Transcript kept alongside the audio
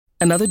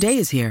Another day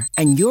is here,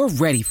 and you're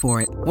ready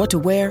for it. What to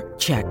wear?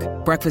 Check.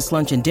 Breakfast,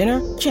 lunch, and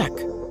dinner? Check.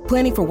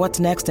 Planning for what's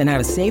next and how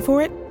to save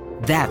for it?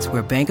 That's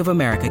where Bank of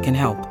America can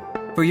help.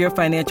 For your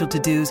financial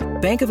to-dos,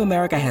 Bank of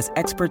America has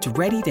experts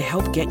ready to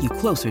help get you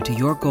closer to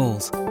your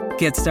goals.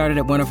 Get started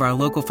at one of our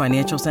local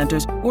financial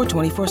centers or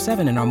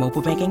 24/7 in our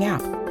mobile banking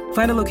app.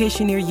 Find a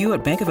location near you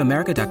at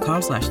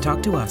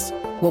bankofamerica.com/talktous.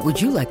 What would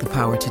you like the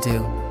power to do?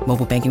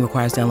 Mobile banking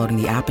requires downloading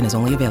the app and is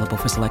only available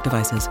for select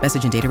devices.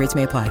 Message and data rates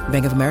may apply.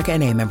 Bank of America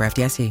N.A., member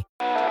FDIC.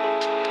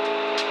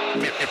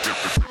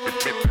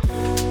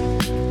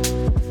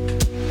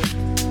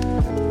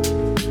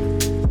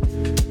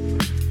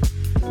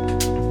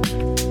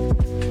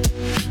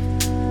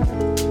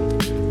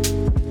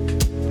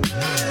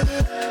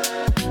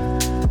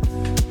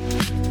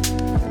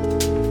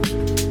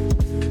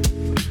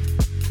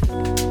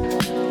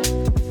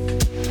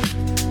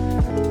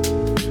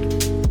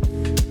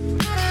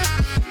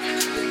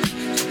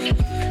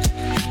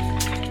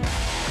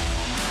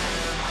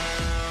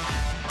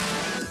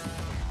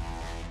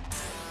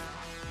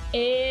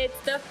 It's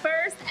the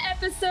first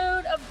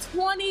episode of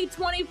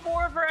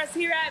 2024 for us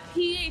here at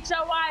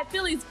PHLY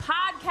Phillies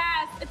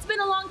podcast. It's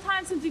been a long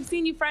time since we've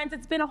seen you, friends.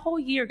 It's been a whole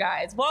year,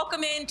 guys.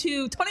 Welcome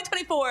into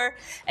 2024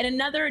 and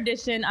another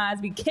edition as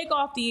we kick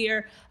off the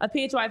year of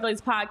PHLY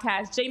Phillies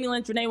podcast. Jamie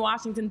Lynch, Renee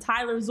Washington,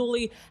 Tyler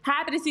Zulli.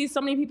 Happy to see so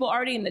many people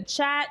already in the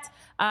chat.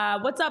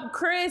 What's up,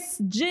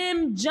 Chris,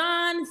 Jim,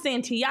 John,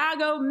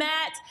 Santiago,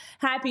 Matt?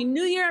 Happy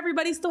New Year,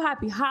 everybody. Still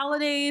happy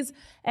holidays.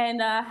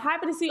 And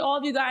happy to see all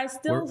of you guys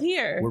still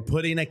here. We're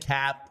putting a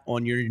cap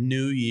on your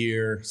New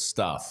Year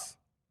stuff.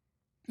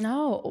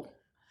 No.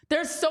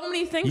 There's so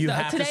many things. You though.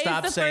 have Today to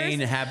stop saying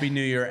Happy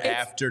New Year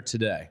after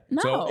today.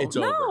 No, it's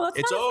over. that's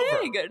it's not over. a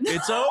thing.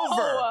 It's No.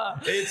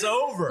 over. It's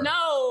over.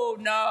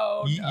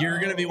 No. You're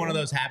gonna be one of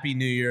those Happy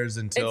New Years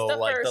until It's the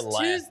like first the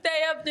last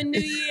Tuesday of the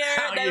new year.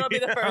 Then it'll be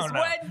the first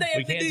Wednesday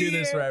We of the new year. can't do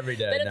this for every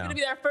day. Then it's going to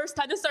be our first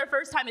time. This is our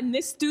first time in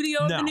this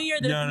studio of the new year.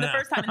 This is the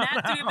first time in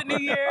that studio of the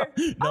new year.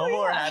 No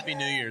more Happy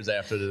New Years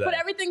after today. But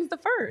everything's the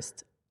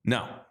first.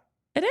 No.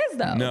 It is,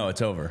 though. No,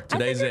 it's over.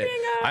 Today's I think it.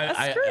 you're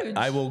being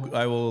a Scrooge.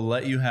 I will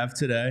let you have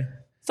today.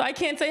 So I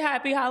can't say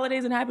Happy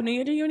Holidays and Happy New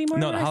Year to you anymore?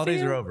 No, the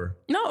holidays are over.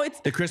 No, it's...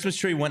 The Christmas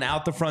tree went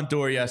out the front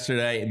door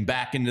yesterday and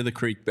back into the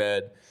creek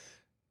bed.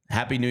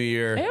 Happy New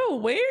Year. Ew,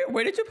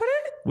 where did you put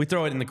it? We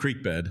throw it in the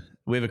creek bed.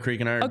 We have a creek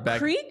in our back. A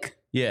creek?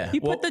 Yeah. You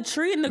put the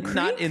tree in the creek?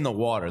 Not in the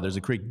water. There's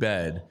a creek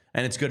bed,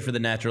 and it's good for the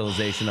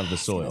naturalization of the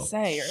soil.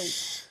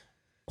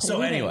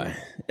 So anyway,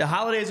 the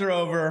holidays are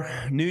over.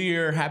 New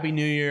Year, Happy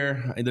New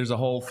Year. There's a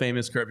whole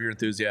famous Curb Your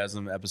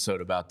Enthusiasm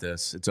episode about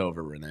this. It's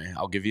over, Renee.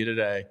 I'll give you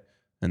today,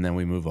 and then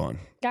we move on.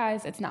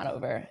 Guys, it's not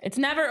over. It's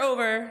never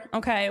over.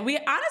 Okay. We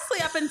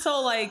honestly, up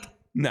until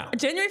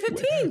January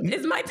 15th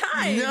is my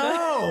time.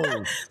 No. Let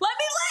me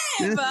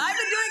live. I've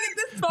been doing it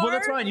this far. Well,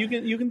 that's fine.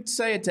 You can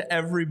say it to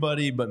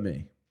everybody but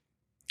me.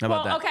 How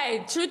about that?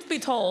 Okay, truth be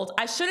told,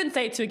 I shouldn't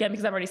say it to you again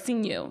because I've already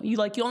seen you. You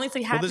only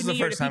say Happy New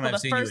Year to people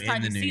the first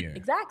time you see you.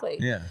 Exactly.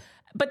 Yeah.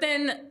 But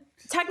then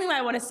technically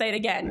I want to say it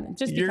again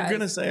just because. You're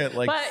going to say it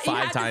like 5 times But you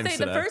have to say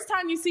today. the first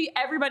time you see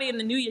everybody in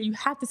the new year, you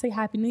have to say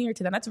Happy New Year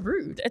to them. That's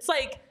rude. It's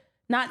like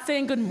not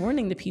saying good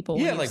morning to people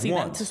when you see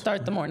them to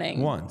start the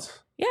morning. Once.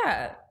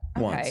 Yeah.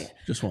 Okay. Once.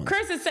 Just once.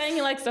 Chris is saying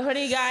he likes the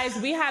hoodie, guys.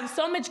 We have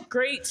so much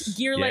great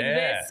gear like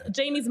this.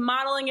 Jamie's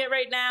modeling it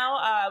right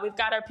now. We've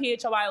got our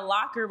PHLY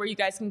locker where you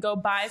guys can go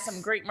buy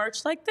some great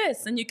merch like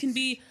this. And you can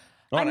be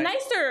a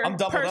nicer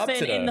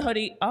person in the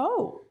hoodie.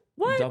 Oh,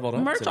 what?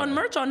 Merch on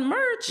merch on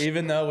merch.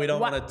 Even though we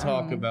don't want to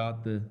talk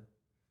about the...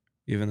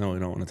 I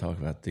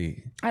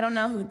don't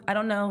know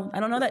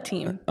that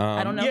team.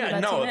 I don't know who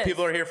that team is.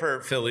 People are here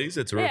for Phillies.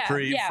 It's a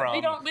reprieve from we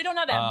don't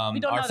know them.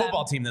 We don't our know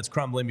football them. team that's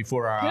crumbling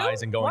before our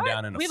eyes and going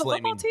down in a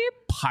flaming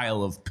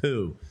pile of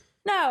poo.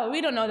 No,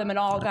 we don't know them at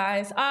all,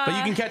 guys. But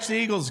you can catch the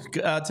Eagles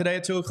today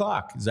at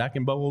 2:00. Zack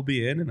and Bo will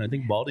be in, and I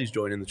think Baldy's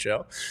joining the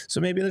show.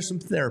 So maybe there's some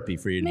therapy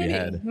for you to be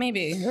had.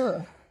 Maybe.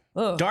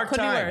 Ugh. Dark Could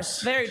times. be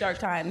worse. Very dark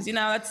times. You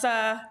know, it's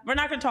we're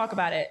not going to talk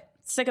about it.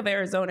 Sick of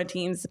Arizona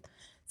teams.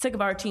 Sick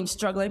of our team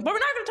struggling. But we're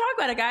not going to talk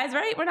about it, guys,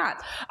 right? We're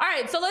not. All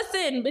right, so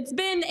listen. It's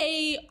been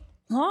a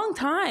long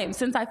time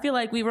since I feel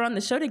like we were on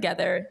the show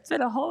together. It's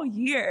been a whole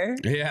year.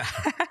 Yeah.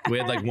 We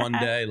had one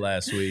day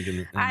last week.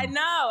 I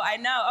know.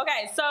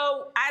 Okay,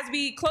 so as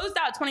we closed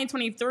out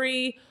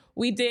 2023,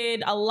 we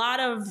did a lot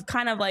of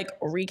kind of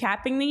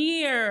recapping the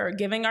year,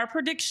 giving our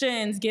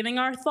predictions, giving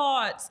our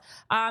thoughts.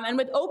 And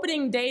with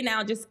opening day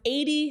now just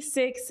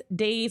 86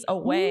 days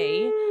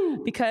away,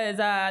 because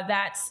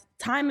that's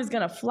time is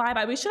going to fly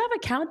by. We should have a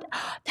count.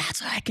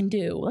 That's what I can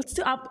do.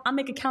 I'll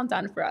make a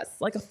countdown for us.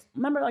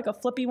 Remember a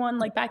flippy one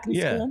back in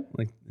school?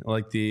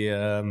 Like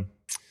the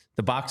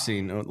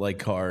boxing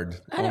card.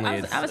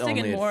 I was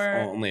thinking more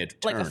only it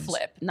like a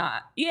flip,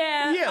 not.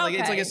 Yeah. Yeah, okay.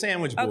 it's like a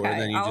sandwich board. Okay.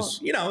 And then you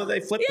just, they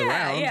flip the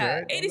rounds,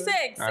 right?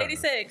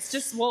 86.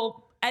 Just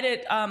we'll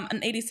edit an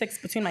 86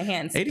 between my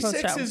hands.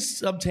 86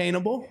 is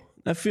obtainable.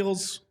 That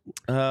feels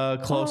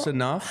close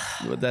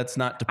enough. That's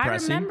not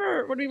depressing. I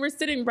remember when we were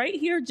sitting right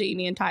here,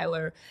 Jamie and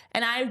Tyler,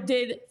 and I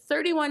did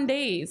 31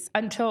 days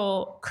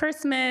until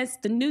Christmas,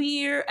 the New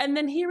Year, and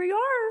then here we are.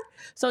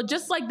 So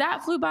just like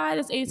that flew by,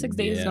 this 86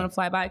 days is going to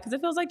fly by because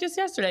it feels like just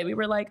yesterday. We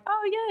were like,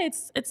 oh, yeah,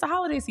 it's the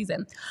holiday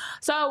season.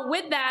 So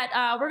with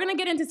that, we're going to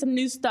get into some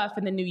new stuff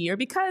in the new year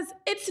because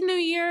it's New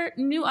Year,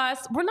 new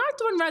us. We're not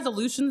doing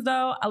resolutions,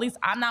 though. At least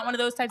I'm not one of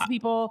those types of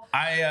people.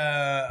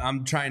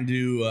 I'm trying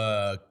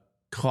to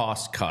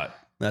cost cut.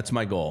 That's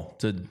my goal,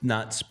 to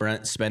not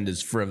spend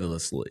as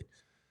frivolously.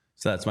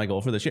 So that's my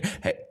goal for this year.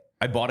 Hey,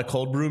 I bought a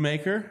cold brew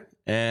maker.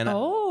 And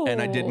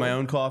I did my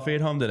own coffee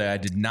at home today. I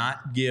did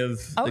not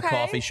give the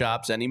coffee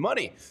shops any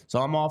money.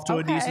 So I'm off to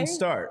a decent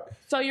start.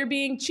 So you're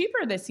being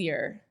cheaper this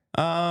year.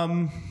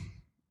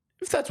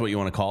 If that's what you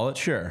want to call it,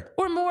 sure.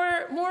 Or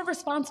more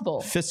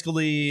responsible.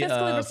 Fiscally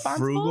responsible?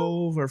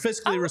 Frugal or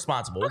fiscally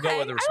responsible. We'll go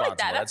with the responsible. I like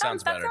that. That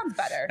sounds better. That sounds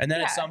better. And then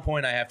at some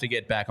point I have to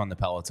get back on the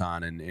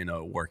Peloton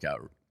and work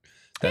out.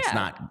 That's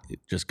not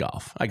just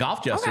golf. I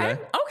golfed yesterday.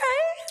 Okay.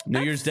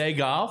 New Year's Day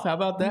golf. How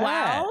about that?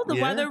 Wow. The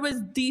weather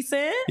was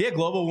decent. Yeah,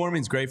 global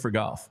warming's great for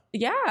golf.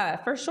 Yeah,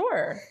 for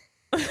sure.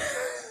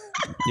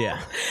 Yeah.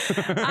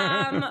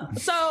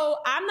 So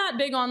I'm not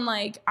big on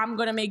I'm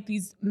going to make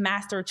these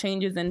master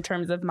changes in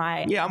terms of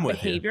my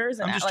behaviors.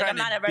 I'm just trying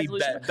to be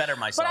better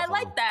myself. But I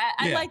like that.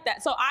 I like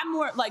that. So I'm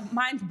more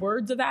mine's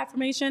words of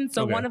affirmation.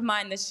 So one of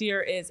mine this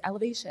year is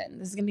elevation.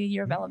 This is going to be a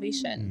year of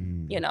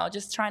elevation.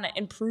 Just trying to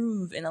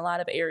improve in a lot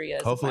of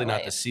areas. Hopefully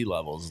not the sea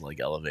levels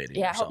elevating.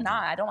 Yeah, I hope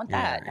not. I don't want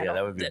that. Yeah,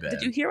 that would be bad.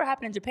 Did you hear what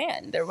happened in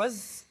Japan? There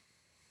was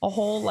a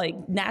whole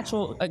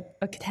natural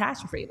a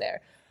catastrophe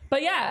there.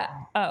 But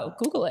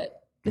Google it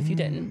if you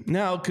didn't.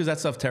 No, because that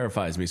stuff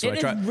terrifies me. So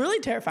it is really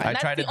terrifying. I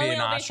try to be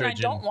an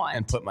ostrich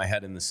and put my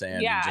head in the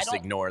sand and just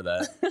ignore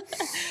that.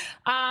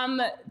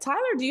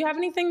 Tyler, do you have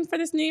anything for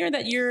this new year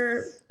that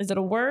is it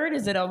a word?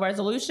 Is it a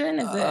resolution?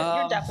 Is it,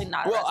 you're definitely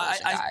not a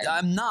resolution guy.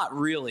 I'm not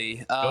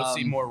really. Go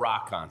see more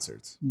rock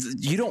concerts.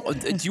 Do you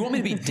want me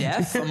to be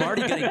deaf? I'm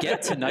already going to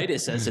get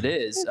tinnitus as it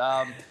is.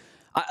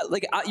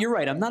 You're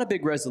right. I'm not a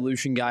big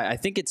resolution guy. I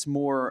think it's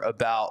more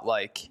about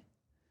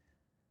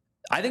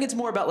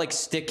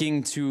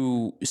sticking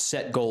to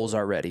set goals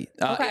already.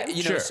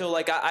 So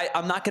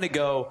I'm not going to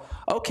go,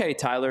 okay,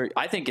 Tyler,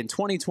 I think in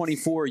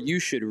 2024 you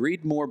should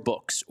read more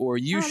books or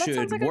you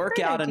should work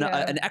out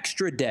an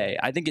extra day.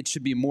 I think it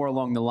should be more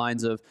along the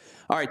lines of,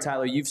 all right,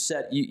 Tyler, you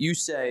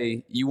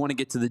say you want to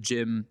get to the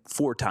gym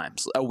 4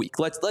 times a week.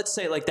 Let's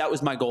say that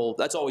was my goal.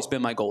 That's always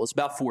been my goal. It's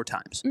about 4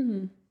 times.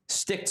 Mm-hmm.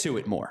 Stick to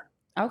it more.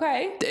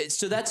 Okay.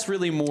 So that's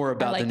really more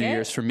about the New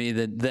Year's for me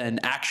than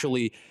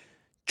actually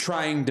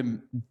trying to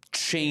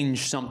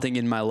change something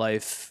in my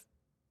life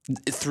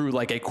through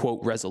a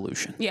quote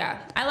resolution. Yeah,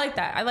 I like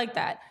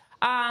that.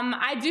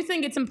 I do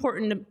think it's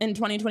important in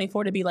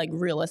 2024 to be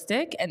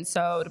realistic. And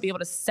so to be able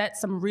to set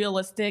some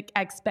realistic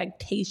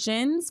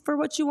expectations for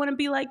what you want to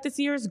be like this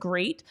year is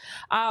great.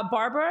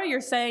 Barbara,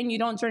 you're saying you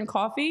don't drink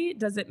coffee.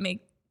 Does it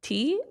make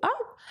tea?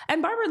 Oh,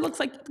 and Barbara, looks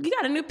like you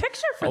got a new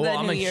picture for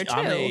the new year too.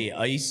 I'm a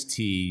iced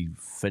tea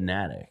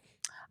fanatic.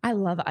 I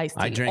love iced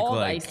tea. I drink all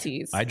iced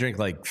teas. I drink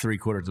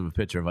 3/4 of a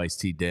pitcher of iced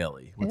tea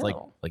daily with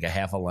a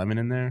half a lemon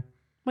in there.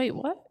 Wait,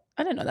 what?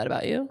 I didn't know that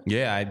about you.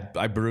 Yeah,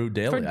 I brew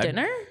daily. For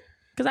dinner?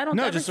 Because I don't.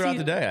 No, just throughout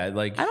the day. I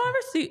don't ever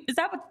see. Is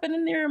that what's been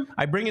in there?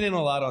 I bring it in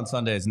a lot on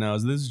Sundays. No,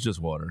 this is just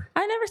water.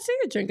 I never see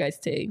you drink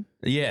iced tea.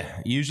 Yeah,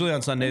 usually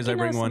on Sundays I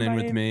bring one in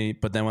with me,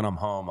 but then when I'm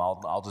home,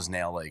 I'll just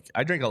nail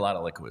I drink a lot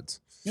of liquids.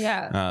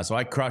 Yeah. So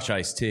I crush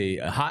iced tea.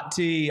 Hot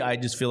tea, I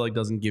just feel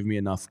doesn't give me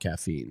enough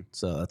caffeine,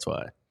 so that's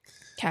why.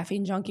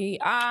 Caffeine junkie.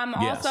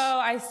 Also,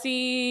 I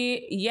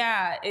see,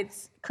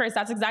 it's Chris.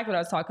 That's exactly what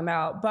I was talking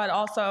about. But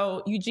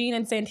also Eugene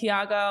and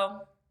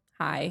Santiago.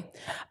 Hi.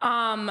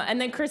 And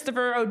then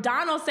Christopher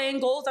O'Donnell saying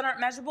goals that aren't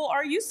measurable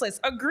are useless.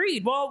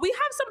 Agreed. Well, we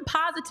have some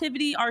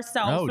positivity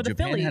ourselves for the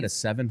Japan Phillies. Had a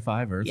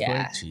 7.5 earthquake?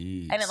 Yeah.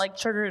 Jeez. And it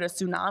triggered a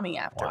tsunami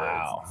afterwards.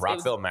 Wow.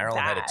 Rockville,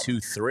 Maryland had a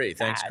 2-3.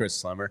 Thanks,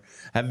 Chris Slemmer.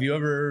 Have you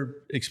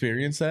ever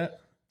experienced that?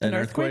 An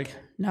earthquake?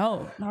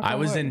 No. I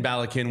was in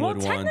Ballackinwood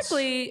once.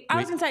 Technically, I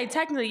was going to say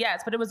technically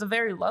yes, but it was a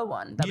very low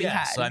one that we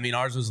had. Yes, I mean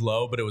ours was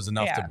low, but it was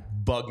enough to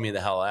bug me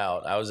the hell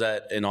out. I was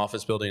at an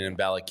office building in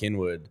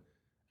Ballackinwood,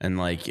 and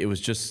it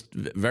was just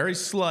very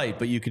slight,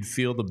 but you could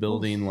feel the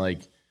building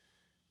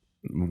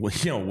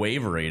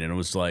wavering, and it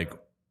was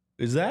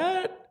is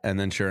that? And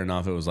then sure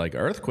enough, it was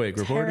earthquake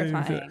reporting,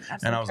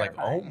 and I was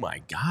oh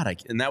my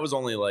god! And that was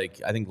only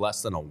I think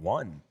less than a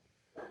 1.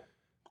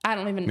 I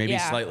don't even maybe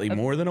slightly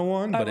more than a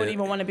 1. I but wouldn't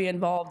even want to be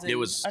involved in it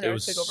was over a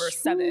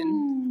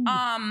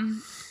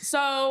 7.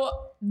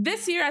 So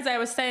this year, as I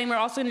was saying, we're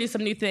also going to do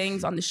some new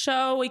things on the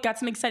show. We got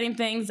some exciting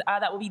things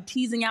that we'll be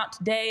teasing out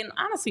today and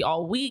honestly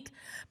all week.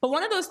 But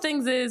one of those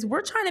things is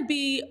we're trying to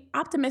be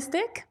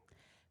optimistic,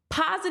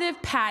 positive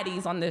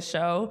patties on this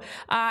show,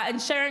 and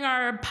sharing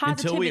our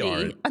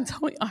positivity until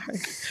we are.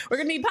 We're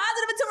going to be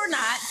positive until we're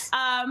not,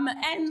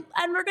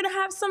 and we're going to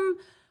have some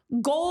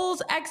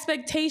goals,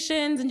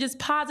 expectations, and just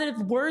positive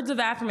words of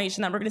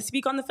affirmation that we're going to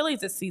speak on the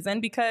Phillies this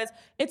season, because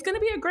it's going to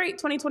be a great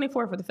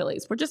 2024 for the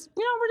Phillies. We're just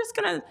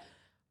going to,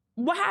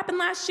 what happened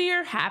last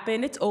year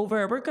happened. It's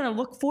over. We're going to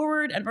look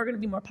forward and we're going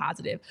to be more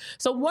positive.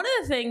 So one of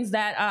the things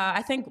that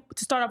I think,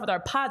 to start off with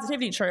our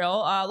positivity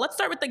trail, let's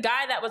start with the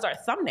guy that was our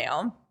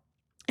thumbnail,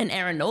 and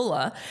Aaron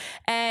Nola,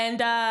 and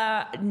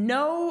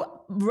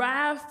no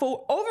RAV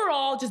for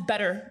overall, just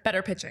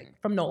better pitching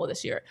from Nola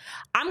this year.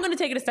 I'm going to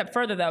take it a step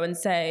further though and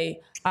say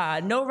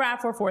no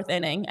RAV for fourth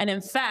inning. And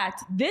in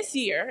fact, this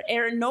year,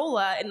 Aaron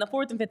Nola in the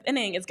fourth and fifth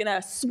inning is going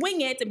to swing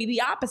it to be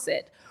the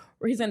opposite,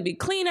 where he's going to be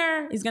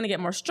cleaner. He's going to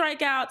get more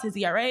strikeouts. His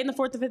ERA in the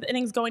fourth and fifth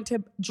inning is going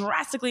to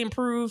drastically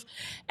improve.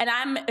 And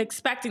I'm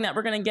expecting that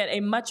we're going to get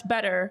a much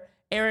better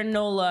Aaron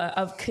Nola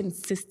of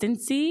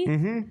consistency,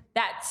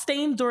 that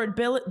same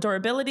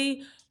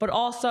durability, but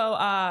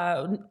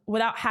also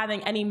without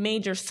having any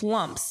major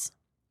slumps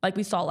like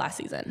we saw last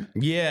season.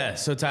 Yeah.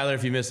 So, Tyler,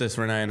 if you missed this,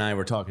 Renee and I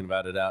were talking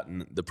about it out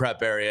in the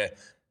prep area.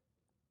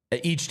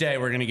 Each day,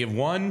 we're going to give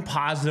one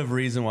positive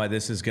reason why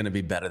this is going to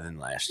be better than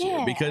last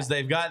year, because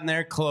they've gotten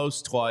there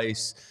close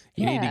twice.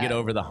 You need to get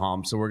over the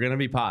hump. So we're going to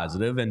be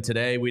positive. And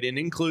today, we didn't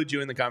include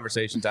you in the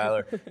conversation,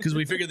 Tyler, because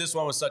we figured this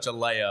one was such a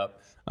layup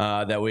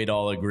that we'd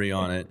all agree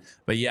on it.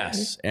 But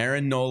yes,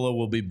 Aaron Nola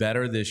will be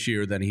better this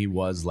year than he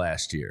was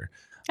last year.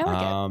 I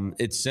like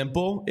it. It's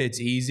simple.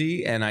 It's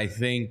easy. And I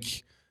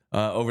think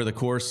over the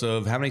course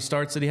of, how many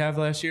starts did he have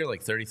last year?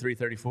 Like 33,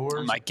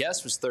 34? My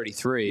guess was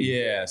 33.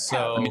 Yeah.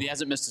 So I mean, he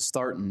hasn't missed a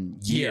start in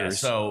years. Yeah,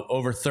 so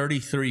over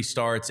 33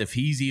 starts, if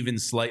he's even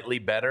slightly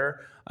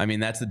better, I mean,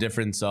 that's the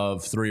difference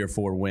of 3 or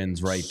 4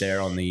 wins right there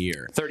on the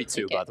year.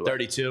 32, by the way.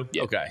 32?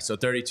 Yeah. Okay, so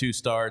 32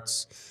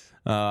 starts.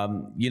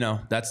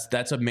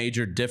 That's a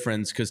major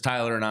difference, because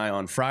Tyler and I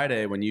on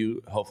Friday, when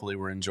you hopefully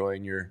were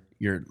enjoying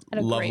your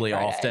lovely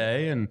off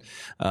day and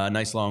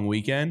nice long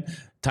weekend,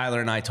 Tyler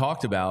and I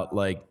talked about,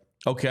 like,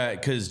 okay,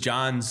 because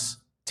John's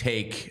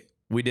take,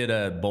 we did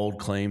a bold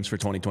claims for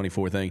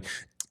 2024 thing.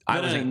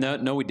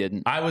 No, we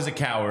didn't. I was a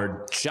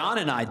coward. John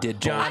and I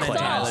did. John and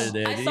Tyler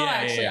did. I saw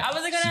actually. I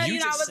wasn't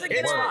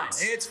gonna,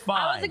 It's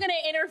fine. I wasn't gonna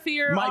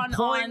interfere. My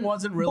point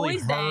wasn't really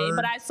Boys Day,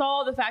 but I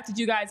saw the fact that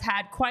you guys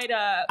had quite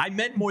a. I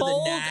meant more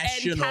than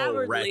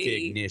national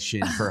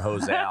recognition for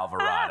Jose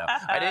Alvarado.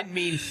 I didn't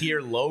mean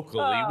here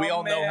locally. We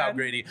all know how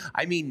great he.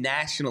 I mean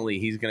nationally,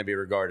 he's going to be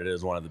regarded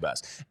as one of the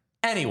best.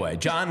 Anyway,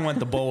 John went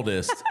the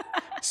boldest,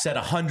 said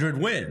 100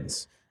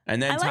 wins.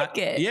 And then I like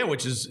it. Yeah,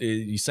 which is,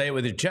 you say it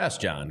with your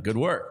chest, John. Good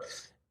work.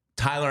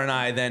 Tyler and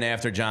I then,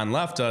 after John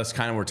left us,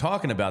 kind of were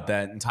talking about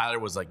that. And Tyler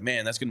was like,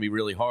 man, that's going to be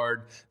really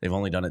hard. They've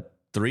only done it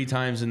 3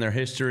 times in their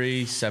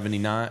history,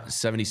 79,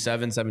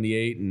 77,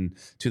 78, and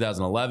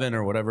 2011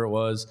 or whatever it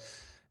was.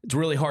 It's a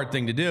really hard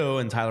thing to do.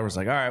 And Tyler was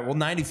like, all right, well,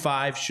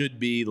 95 should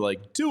be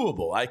like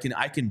doable. I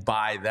can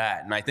buy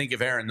that. And I think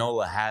if Aaron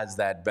Nola has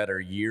that better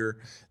year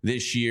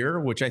this year,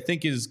 which I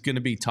think is going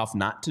to be tough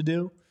not to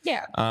do.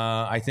 Yeah.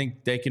 I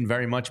think they can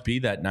very much be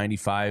that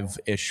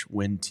 95-ish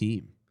win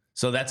team.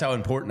 So that's how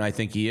important I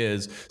think he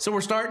is. So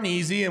we're starting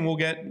easy, and we'll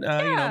get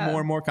more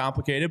and more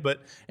complicated. But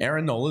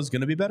Aaron Nola is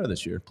going to be better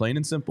this year, plain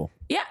and simple.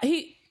 Yeah,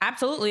 he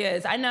absolutely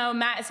is. I know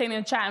Matt is saying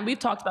in the chat, and we've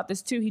talked about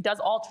this too, he does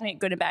alternate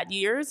good and bad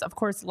years. Of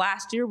course,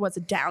 last year was a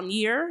down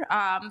year.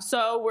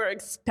 So we're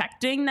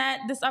expecting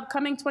that this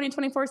upcoming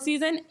 2024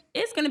 season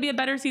is going to be a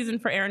better season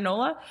for Aaron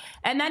Nola.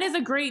 And that is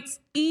a great,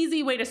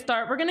 easy way to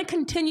start. We're going to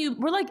continue.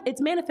 We're like, it's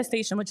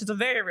manifestation, which is a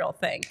very real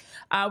thing.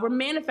 We're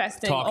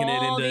manifesting Talking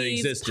all it into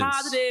these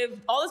existence.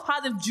 all this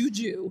positive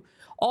juju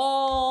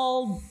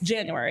all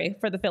January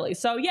for the Phillies.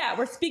 So, yeah,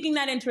 we're speaking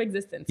that into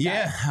existence.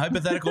 Yeah.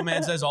 Hypothetical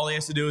man says all he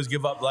has to do is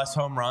give up less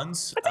home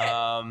runs.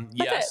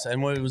 Yes.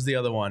 And what was the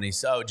other one?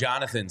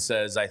 Jonathan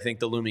says, I think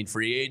the looming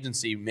free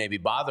agency maybe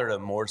bothered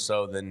him more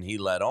so than he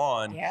let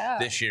on. Yeah.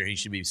 This year he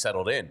should be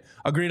settled in.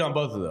 Agreed on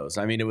both of those.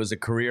 I mean, it was a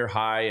career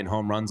high in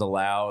home runs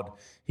allowed.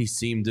 He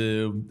seemed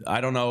to, I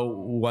don't know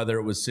whether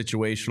it was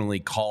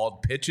situationally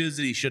called pitches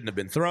that he shouldn't have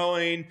been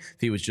throwing,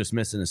 if he was just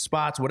missing his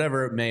spots,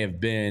 whatever it may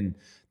have been.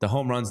 The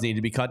home runs need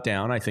to be cut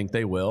down. I think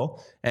they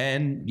will.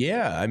 And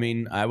yeah, I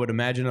mean, I would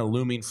imagine a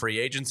looming free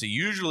agency.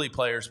 Usually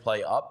players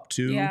play up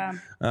to,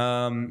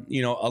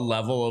 a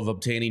level of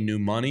obtaining new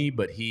money,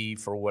 but he,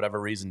 for whatever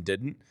reason,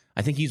 didn't.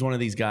 I think he's one of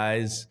these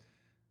guys,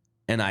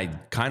 and I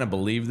kind of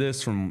believe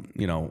this from,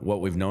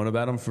 what we've known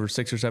about him for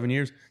 6 or 7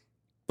 years.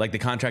 Like, the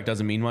contract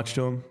doesn't mean much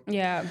to him.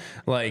 Yeah.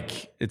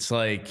 Like, it's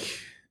like,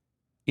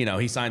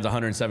 he signs a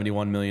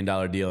 $171 million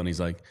deal, and he's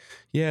like,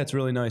 yeah, it's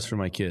really nice for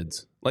my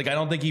kids. Like, I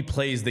don't think he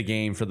plays the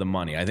game for the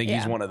money. I think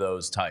he's one of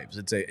those types.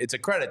 It's a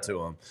credit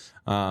to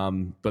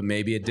him. But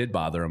maybe it did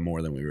bother him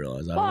more than we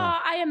realized. I don't know.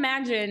 I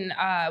imagine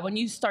when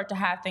you start to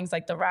have things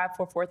like the RAV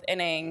for fourth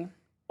inning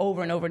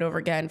over and over and over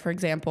again, for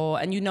example,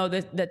 and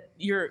that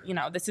you're,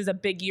 this is a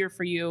big year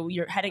for you.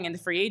 You're heading into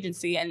free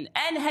agency and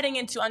heading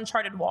into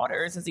uncharted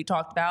waters, as he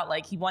talked about.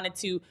 Like, he wanted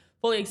to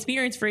fully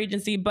experience free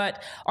agency.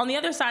 But on the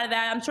other side of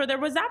that, I'm sure there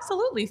was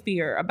absolutely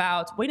fear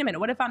about, wait a minute,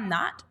 what if I'm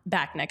not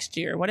back next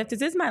year? What if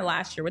this is my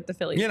last year with the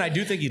Phillies? Yeah, and I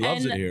do think he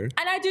loves it here.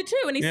 And I do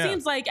too. And he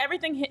seems like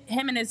everything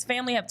him and his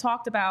family have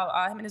talked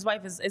about, him and his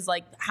wife, is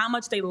like how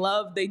much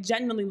they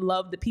genuinely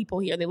love the people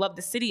here. They love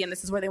the city, and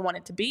this is where they want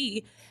it to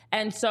be.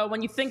 And so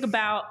when you think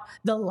about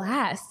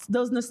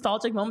those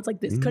nostalgic moments, like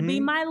this could be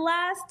my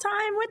last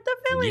time with the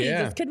Phillies.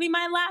 Yeah. This could be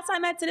my last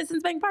time at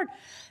Citizens Bank Park.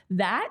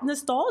 That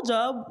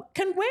nostalgia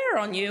can wear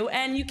on you,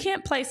 and you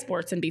can't play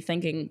sports and be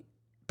thinking,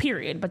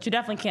 period. But you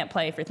definitely can't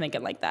play if you're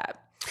thinking like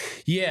that.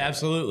 Yeah,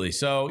 absolutely.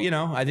 So,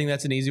 I think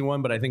that's an easy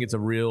one, but I think it's a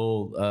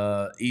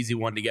real easy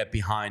one to get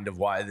behind of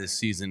why this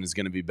season is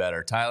going to be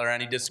better. Tyler,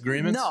 any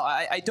disagreements? No,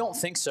 I don't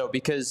think so,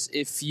 because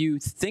if you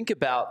think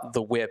about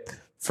the whip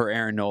for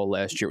Aaron Nola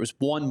last year, it was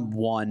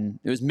 1-1.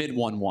 It was mid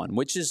 1-1,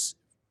 which is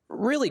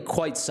really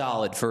quite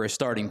solid for a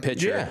starting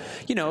pitcher.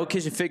 Yeah.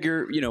 Because you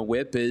figure,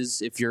 whip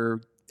is, if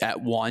you're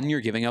at 1,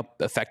 you're giving up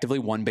effectively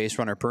 1 base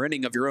runner per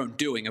inning of your own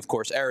doing. Of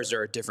course, errors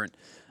are a different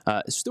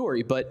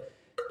story, but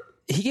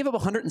he gave up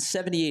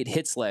 178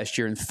 hits last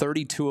year, and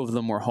 32 of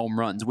them were home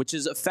runs, which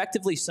is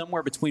effectively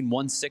somewhere between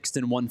 1/6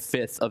 and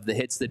 1/5 of the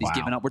hits that he's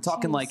given up. We're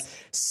talking like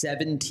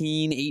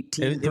 17,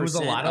 18%. It was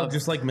a lot of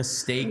just like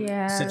mistake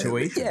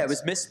situations. Yeah, it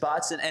was missed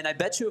spots. And I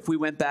bet you if we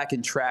went back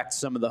and tracked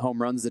some of the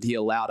home runs that he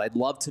allowed, I'd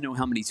love to know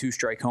how many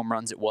 2-strike home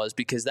runs it was,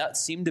 because that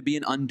seemed to be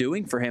an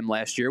undoing for him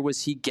last year.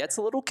 Was he gets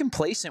a little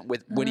complacent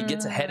when he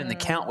gets ahead in the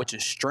count, which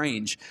is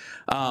strange.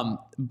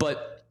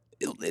 But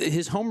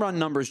his home run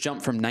numbers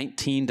jumped from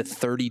 19 to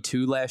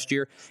 32 last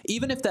year.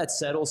 Even if that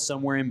settles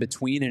somewhere in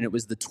between and it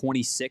was the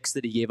 26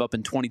 that he gave up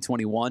in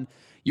 2021,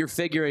 you're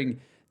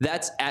figuring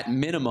that's at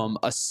minimum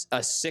a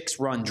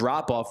 6-run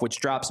drop-off, which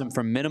drops him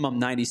from minimum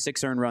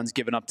 96 earned runs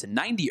given up to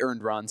 90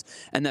 earned runs.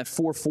 And that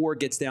 4.4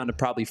 gets down to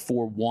probably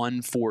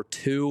 4.1,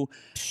 4.2.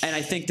 And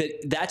I think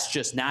that's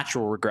just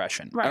natural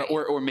regression, right?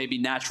 Or maybe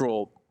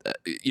natural.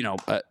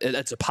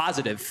 That's a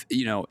positive,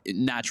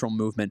 natural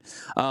movement.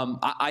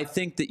 I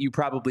think that you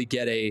probably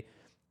get a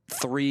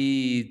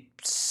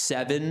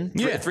 3.7,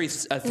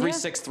 3.6,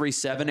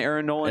 3.7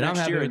 Aaron Nola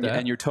next year,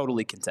 and you're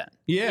totally content.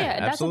 Yeah,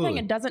 that's the thing.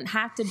 It doesn't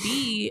have to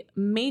be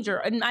major.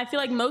 And I feel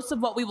like most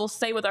of what we will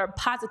say with our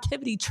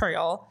positivity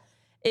trail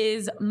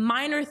is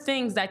minor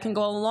things that can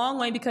go a long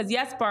way, because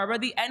yes, Barbara,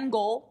 the end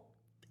goal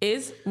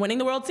is winning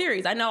the World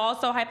Series. I know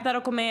also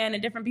Hypothetical Man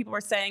and different people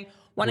are saying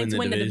wanting to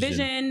win the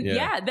division.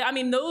 Yeah. I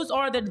mean, those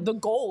are the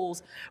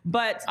goals.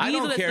 But I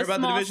don't care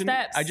about the division.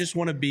 Steps. I just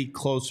want to be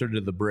closer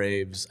to the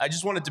Braves. I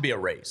just want it to be a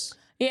race.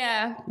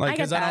 Yeah,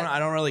 because I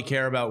don't really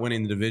care about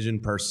winning the division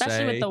per se.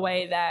 Especially with the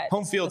way that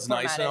home field's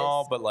nice and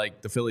all, but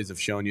like the Phillies have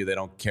shown you, they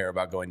don't care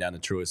about going down to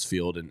Truist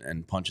Field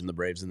and punching the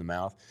Braves in the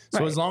mouth.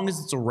 So as long as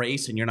it's a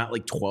race and you're not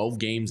like 12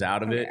 games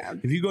out of it,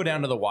 if you go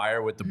down to the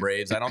wire with the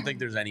Braves, I don't think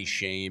there's any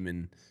shame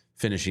in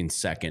finishing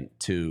second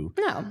to.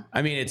 No.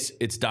 I mean,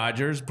 it's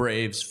Dodgers,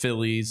 Braves,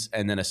 Phillies,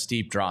 and then a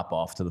steep drop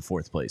off to the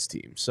 4th place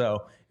team.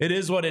 So it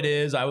is what it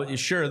is.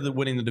 Sure, the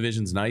winning the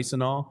division's nice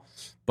and all,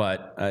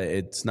 but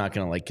it's not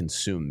going to like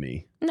consume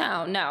me.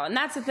 No. And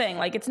that's the thing.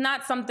 Like, it's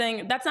not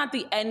something that's not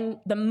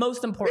the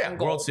most important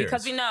goal. World Series.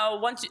 Because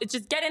once it's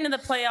just get into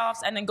the playoffs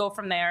and then go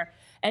from there.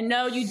 And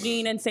no,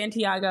 Eugene and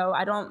Santiago,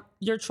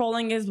 your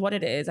trolling is what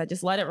it is. I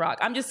just let it rock.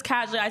 I'm just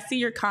casually, I see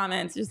your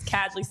comments, just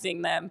casually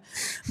seeing them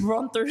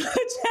run through the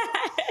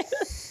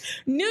chat.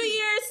 New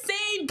Year,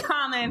 same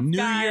comments,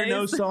 guys. New Year,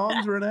 no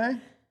songs, Renee?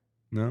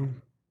 No?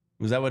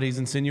 Was that what he's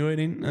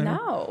insinuating?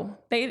 No.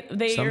 They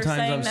Sometimes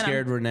I'm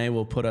scared Renee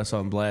will put us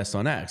on blast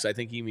on X. I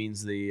think he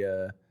means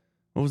the,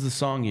 what was the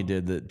song you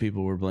did that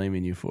people were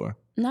blaming you for?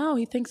 No,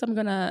 they think I'm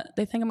going to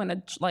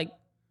like,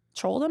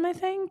 troll them, I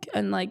think,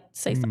 and like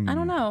say something. I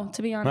don't know,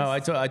 to be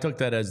honest. No, I took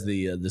that as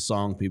the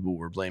song people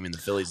were blaming the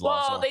Phillies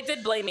loss. Well, they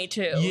did blame me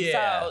too.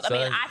 Yeah, so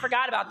I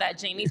forgot about that,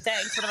 Jamie.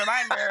 Thanks for the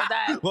reminder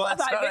that my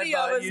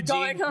video is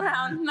going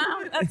around.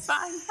 No, that's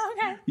fine.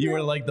 Okay. You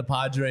were like the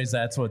Padres.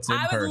 That's what's in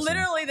person. I was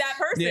literally that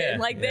person.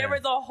 There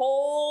was a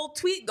whole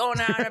tweet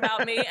going on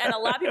about me, and a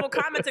lot of people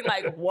commenting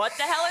like, "What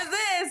the hell is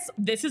this?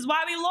 This is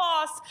why we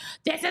lost.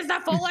 This is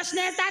the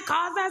foolishness that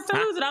caused us to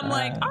lose." And I'm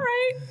like, all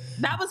right,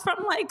 that was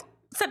from like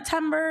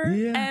September,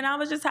 and I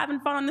was just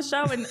having fun on the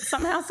show, and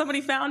somehow somebody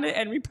found it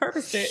and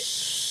repurposed it.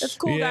 It's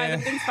cool, guys.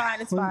 Everything's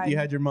fine. It's fine. You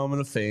had your moment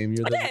of fame.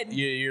 I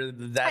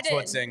did. That's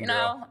what's in,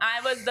 girl.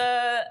 I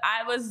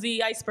was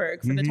the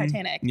iceberg for the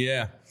Titanic.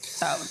 Yeah.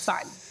 So it's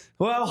fine.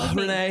 Well,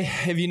 Renee,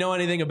 if you know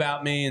anything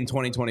about me in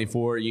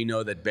 2024, you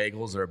know that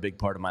bagels are a big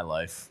part of my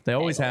life. They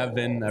always have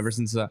been ever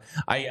since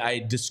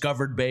I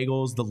discovered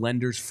bagels, the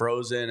Lender's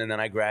Frozen, and then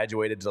I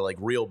graduated to like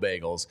real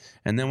bagels.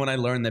 And then when I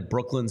learned that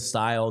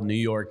Brooklyn-style New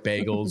York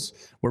bagels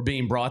were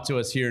being brought to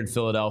us here in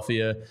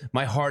Philadelphia,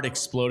 my heart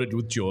exploded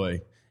with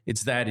joy.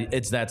 It's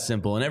that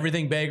simple. And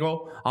everything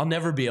bagel, I'll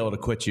never be able to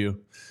quit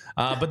you.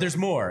 But there's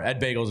more at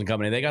Bagels &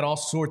 Company. They got all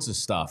sorts of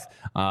stuff.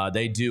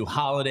 They do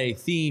holiday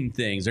themed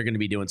things. They're going to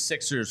be doing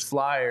Sixers,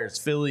 Flyers,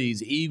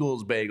 Phillies,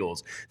 Eagles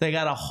bagels. They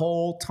got a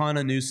whole ton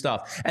of new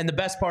stuff. And the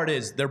best part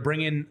is they're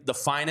bringing the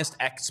finest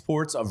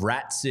exports of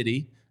Rat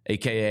City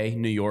AKA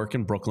New York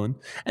and Brooklyn,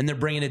 and they're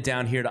bringing it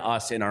down here to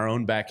us in our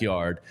own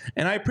backyard.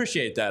 And I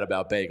appreciate that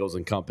about Bagels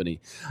and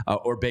Company,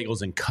 or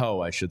Bagels and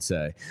Co., I should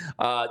say.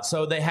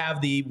 So they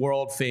have the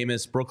world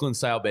famous Brooklyn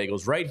style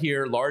bagels right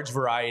here, large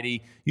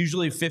variety,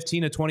 usually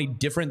 15 to 20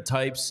 different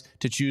types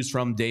to choose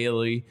from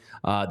daily.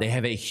 They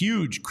have a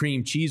huge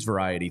cream cheese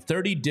variety,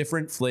 30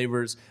 different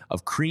flavors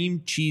of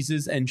cream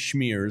cheeses and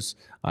schmears.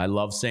 I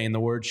love saying the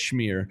word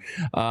schmear.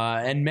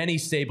 And many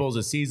staples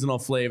of seasonal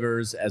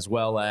flavors, as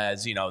well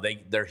as,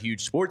 they're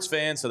huge sports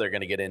fans, so they're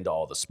going to get into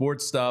all the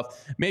sports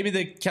stuff. Maybe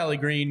the Kelly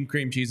Green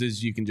cream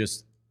cheeses you can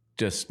just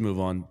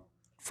move on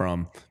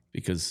from,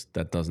 because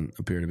that doesn't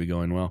appear to be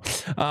going well.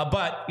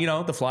 But,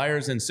 the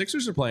Flyers and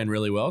Sixers are playing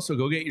really well, so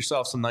go get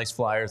yourself some nice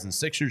Flyers and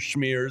Sixers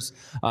schmears.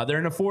 They're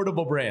an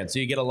affordable brand, so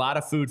you get a lot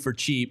of food for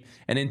cheap.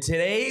 And in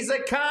today's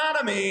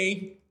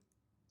economy...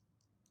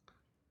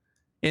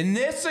 In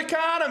this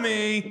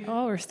economy...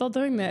 Oh, we're still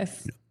doing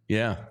this.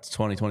 Yeah, it's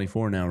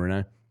 2024 now,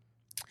 Renee.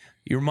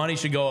 Your money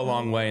should go a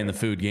long way in the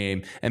food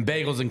game, and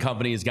Bagels and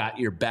Company has got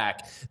your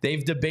back.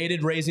 They've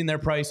debated raising their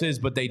prices,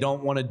 but they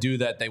don't want to do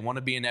that. They want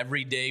to be an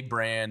everyday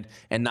brand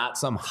and not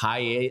some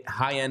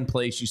high-end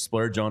place you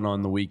splurge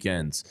on the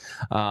weekends.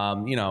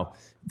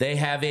 They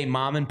have a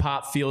mom and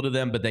pop feel to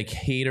them, but they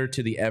cater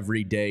to the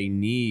everyday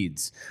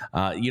needs.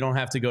 You don't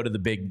have to go to the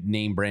big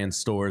name brand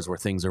stores where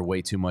things are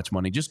way too much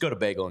money. Just go to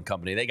Bagel and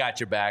Company. They got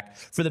your back.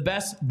 For the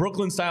best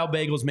Brooklyn style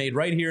bagels made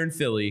right here in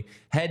Philly,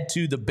 head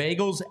to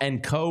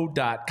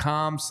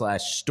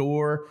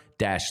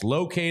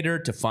thebagelsandco.com/store-locator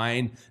to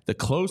find the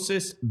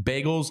closest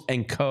Bagels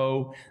and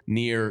Co.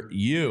 near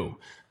you.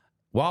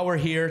 While we're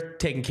here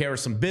taking care of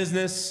some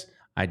business,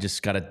 I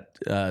just got to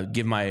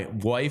give my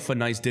wife a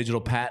nice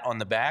digital pat on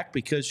the back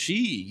because she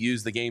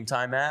used the Game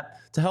Time app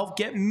to help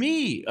get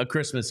me a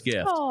Christmas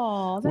gift.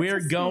 Oh, that's We're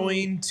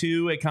going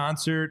to a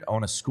concert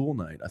on a school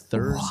night, a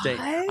Thursday.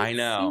 What? I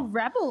know. You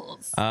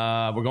rebels.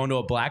 We're going to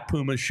a Black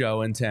Puma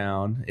show in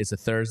town. It's a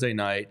Thursday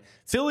night.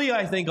 Philly,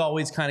 I think,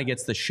 always kind of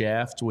gets the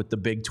shaft with the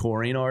big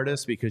touring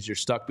artists because you're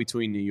stuck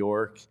between New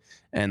York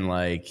and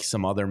like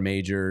some other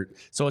major.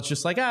 So it's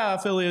just like,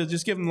 Philly,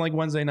 just give them like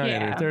Wednesday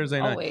night or Thursday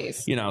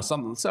always. night.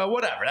 Something. So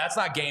whatever. That's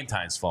not Game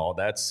Time's fault.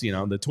 That's,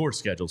 the tour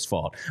schedule's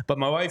fault. But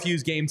my wife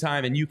used Game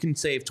Time, and you can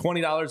save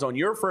 $20 on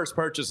your first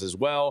purchase as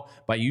well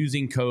by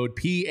using code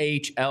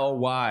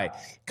PHLY,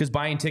 because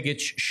buying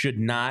tickets should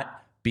not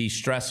be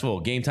stressful.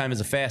 Game Time is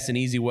a fast and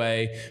easy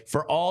way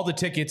for all the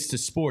tickets to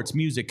sports,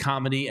 music,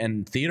 comedy,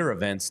 and theater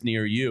events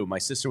near you. My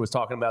sister was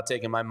talking about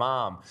taking my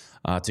mom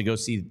to go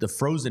see the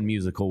Frozen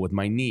musical with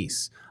my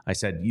niece. I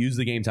said, use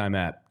the Game Time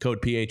app,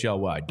 code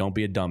PHLY. Don't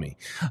be a dummy.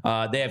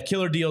 They have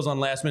killer deals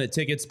on last-minute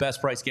tickets, best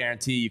price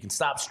guarantee. You can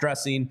stop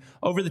stressing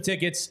over the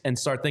tickets and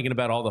start thinking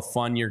about all the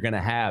fun you're going to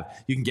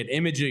have. You can get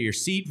image of your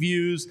seat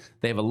views.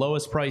 They have a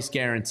lowest price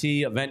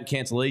guarantee, event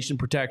cancellation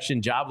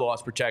protection, job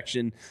loss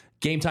protection.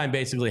 Game Time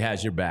basically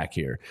has your back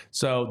here.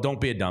 So don't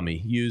be a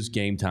dummy. Use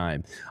Game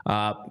Time.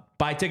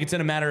 Buy tickets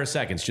in a matter of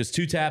seconds. Just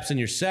 2 taps and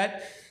you're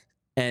set.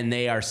 And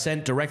they are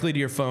sent directly to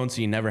your phone,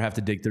 so you never have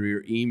to dig through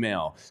your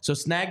email. So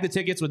snag the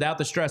tickets without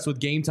the stress with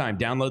Game Time.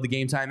 Download the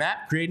Game Time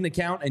app, create an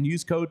account, and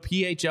use code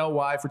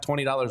PHLY for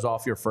 $20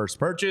 off your first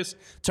purchase.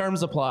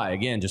 Terms apply.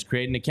 Again, just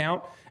create an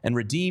account and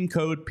redeem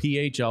code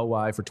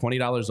PHLY for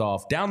 $20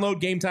 off. Download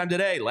Game Time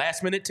today.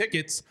 Last-minute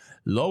tickets,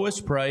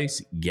 lowest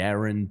price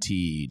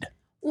guaranteed.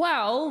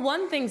 Well,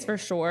 one thing's for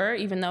sure,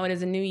 even though it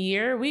is a new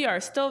year, we are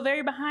still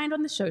very behind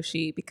on the show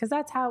sheet because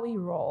that's how we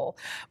roll.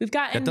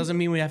 That doesn't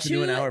mean we have to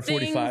do an hour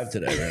 45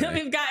 today. Right?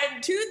 We've gotten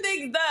 2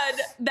 things done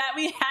that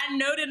we had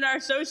noted in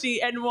our show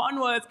sheet, and one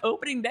was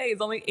opening day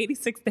is only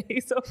 86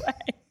 days away.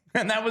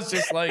 And that was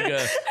just like a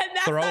and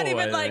that's not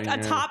even like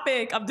a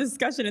topic of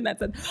discussion in that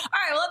sense. All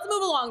right, let's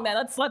move along then.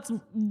 Let's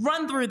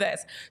run through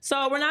this.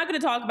 So we're not going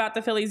to talk about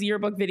the Phillies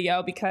yearbook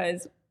video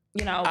because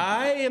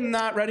I am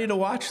not ready to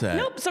watch that.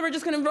 Nope. So we're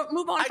just going to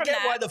move on from that. I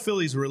get why the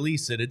Phillies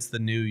release it. It's the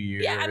new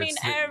year. Yeah, I mean,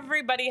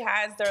 everybody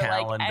has their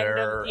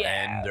calendar,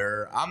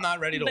 ender. I'm not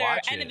ready to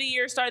watch it. End of the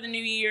year, start of the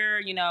new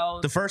year,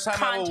 The first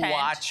time I will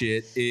watch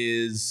it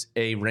is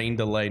a rain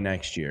delay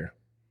next year.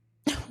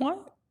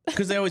 What?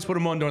 Because they always put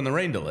them on during the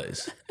rain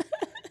delays.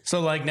 So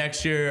like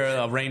next year,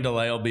 a rain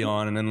delay will be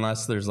on, and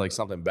unless there's like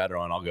something better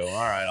on, I'll go, all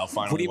right, I'll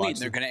finally watch. What do you mean?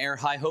 They're going to air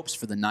High Hopes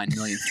for the 9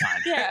 millionth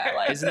time.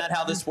 Yeah. Isn't that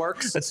how this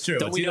works? That's true.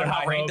 Don't we know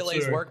how rain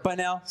delays work by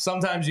now?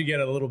 Sometimes you get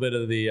a little bit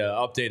of the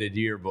updated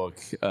yearbook.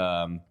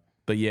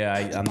 But yeah,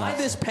 I'm buy not.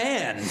 this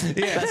pan.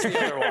 Yeah, that's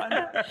the other one.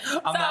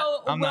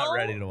 I'm not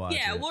ready to watch it.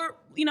 Yeah,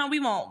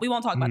 we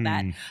won't talk about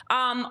that.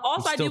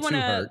 Also, I do want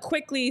to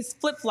quickly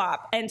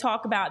flip-flop and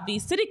talk about the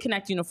City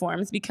Connect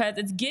uniforms because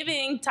it's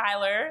giving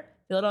Tyler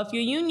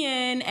Philadelphia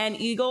Union and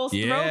Eagles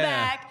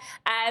throwback,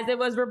 as it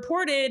was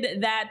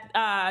reported that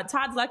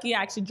Todd Luckey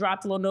actually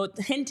dropped a little note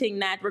hinting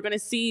that we're going to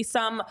see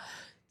some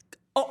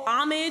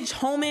homage,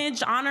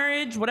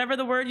 honorage, whatever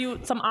the word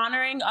some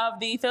honoring of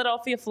the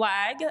Philadelphia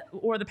flag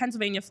or the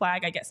Pennsylvania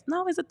flag, I guess.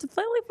 No, is it the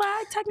Philly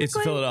flag technically? It's the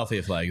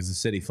Philadelphia flag. It's the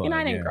city flag.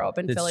 I didn't grow up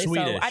in Philly,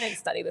 Swedish. so I didn't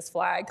study this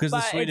flag. Because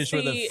the Swedish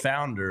were the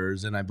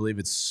founders, and I believe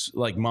it's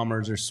like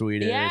Mummers are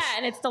Swedish. Yeah,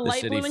 and it's the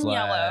light blue and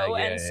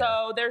yellow.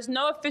 So there's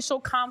no official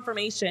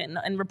confirmation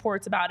and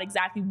reports about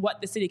exactly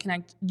what the City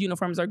Connect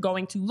uniforms are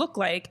going to look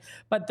like.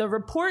 But the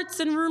reports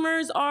and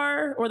rumors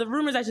the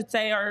rumors I should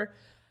say are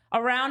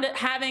around it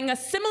having a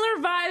similar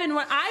vibe in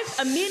what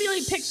I've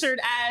immediately pictured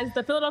as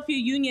the Philadelphia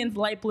Union's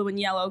light blue and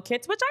yellow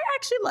kits, which I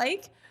actually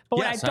like. But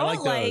what I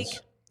don't like,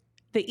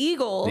 the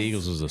Eagles. The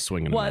Eagles was a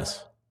swinging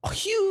was a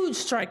huge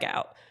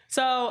strikeout.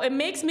 So it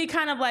makes me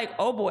kind of like,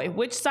 oh boy,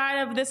 which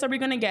side of this are we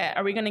going to get?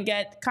 Are we going to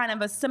get kind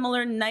of a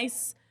similar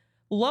nice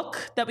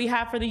look that we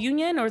have for the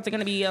Union, or is it going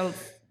to be a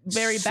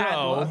very bad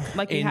look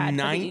like we had for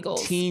the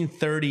Eagles? In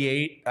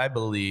 1938, I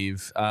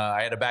believe,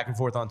 I had a back and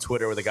forth on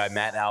Twitter with a guy,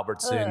 Matt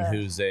Albertson,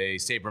 who's a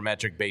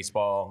sabermetric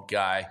baseball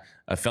guy,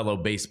 a fellow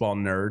baseball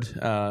nerd.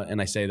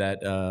 And I say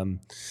that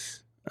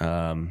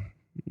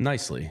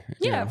nicely.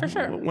 Yeah, for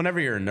sure. Whenever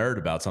you're a nerd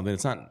about something,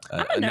 it's not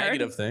a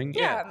negative thing.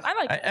 Yeah, I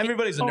like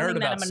everybody's a nerd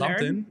about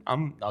something. Nerd.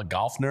 I'm a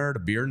golf nerd, a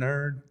beer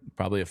nerd.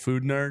 Probably a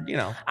food nerd,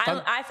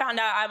 I found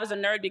out I was a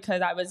nerd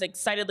because I was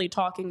excitedly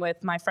talking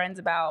with my friends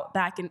about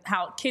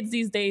how kids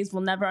these days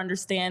will never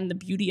understand the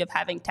beauty of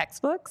having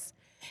textbooks.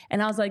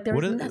 And I was like,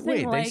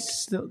 they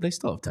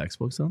still have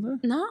textbooks, don't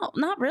they? No,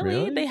 not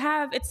really. They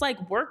have, it's like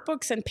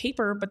workbooks and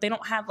paper, but they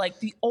don't have like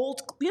the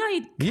old,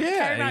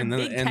 and the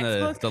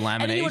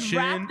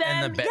lamination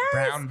and the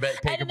brown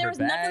paper. And there was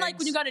nothing like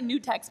when you got a new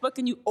textbook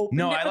and you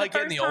opened it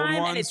for the first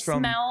time and it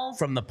smelled.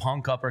 From the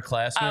punk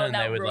upperclassmen, and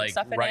they would like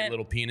write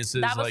little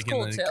penises. That was like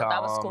cool in the too.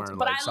 That was cool too.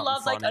 But I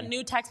love like a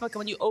new new textbook, and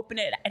when you open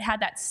it, it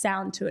had that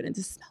sound to it and it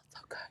just smelled so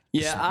good.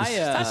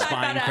 Yeah,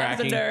 spine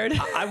cracking.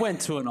 I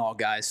went to an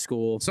all-guys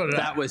school. So did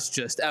that was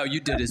just,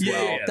 you did as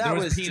well. Yeah, that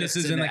was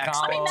penises in the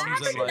columns. I mean, that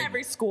happens in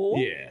every school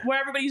where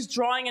everybody's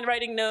drawing and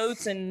writing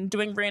notes and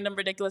doing random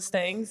ridiculous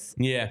things.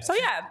 Yeah. So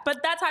yeah, but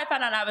that's how I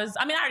found out I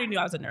already knew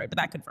I was a nerd, but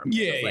that confirmed.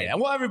 Yeah.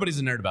 Well, everybody's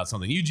a nerd about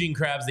something. Eugene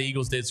Krabs, the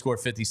Eagles did score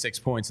 56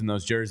 points in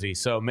those jerseys,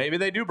 so maybe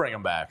they do bring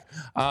them back.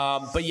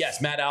 But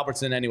yes, Matt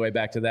Albertson, anyway,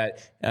 back to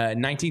that.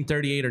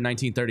 1938 or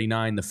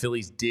 1939, the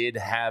Phillies did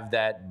have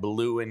that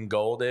blue and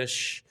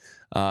goldish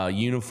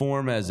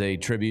uniform as a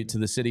tribute to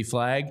the city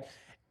flag.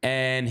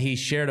 And he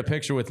shared a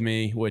picture with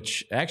me,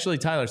 which actually,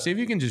 Tyler, see if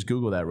you can just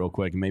Google that real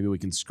quick and maybe we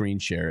can screen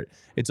share it.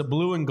 It's a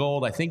blue and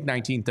gold, I think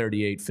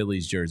 1938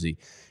 Phillies jersey.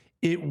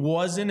 It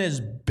wasn't as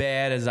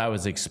bad as I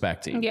was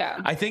expecting. Yeah.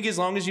 I think as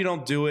long as you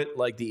don't do it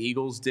like the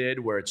Eagles did,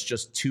 where it's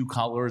just two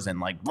colors and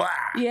like, blah.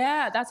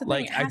 Yeah, that's the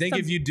thing. I think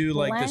if you do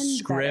like the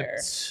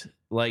script, better.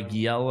 like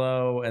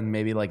yellow and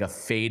maybe like a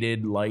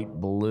faded light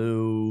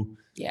blue.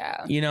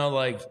 Yeah.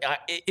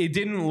 It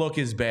didn't look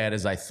as bad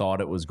as I thought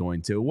it was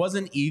going to. It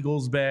wasn't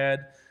Eagles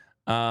bad.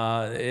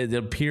 It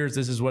appears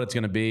this is what it's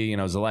going to be.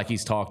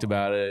 Zalecki's talked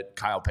about it.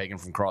 Kyle Pagan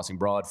from Crossing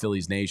Broad,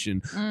 Phillies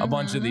Nation. A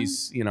bunch of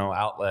these,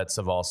 outlets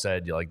have all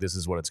said, this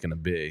is what it's going to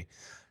be.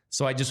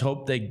 So I just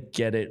hope they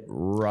get it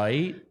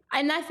right.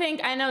 And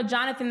I know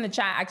Jonathan in the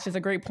chat actually has a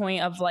great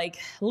point of like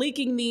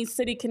leaking these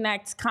City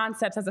Connect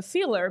concepts as a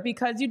feeler,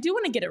 because you do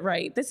want to get it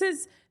right. This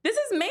is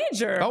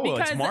major. Oh, well,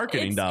 it's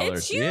marketing dollars.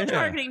 It's huge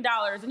marketing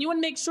dollars. And you want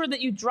to make sure that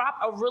you drop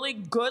a really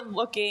good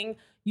looking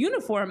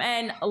uniform.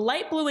 And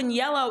light blue and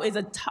yellow is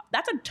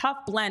that's a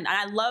tough blend. And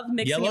I love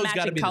mixing and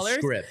matching colors.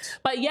 The script.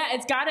 But yeah,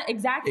 it's got to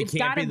It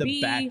can't be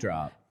the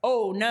backdrop.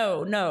 Oh,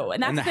 no.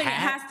 And that's the thing.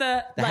 Hat,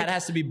 the hat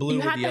has to be blue.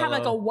 You have to yellow. have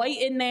like a white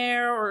in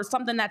there or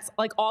something that's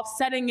like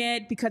offsetting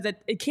it, because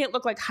it can't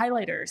look like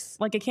highlighters.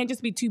 Like it can't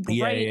just be too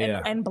bright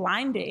and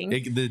blinding.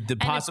 The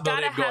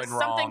possibility of going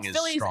wrong is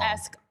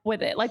Phillies-esque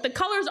with it. Like the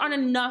colors aren't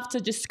enough to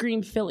just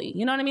scream Philly.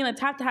 You know what I mean?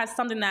 It's have to have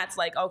something that's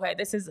like, okay,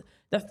 this is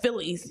the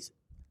Phillies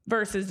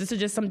versus this is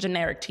just some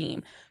generic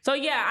team. So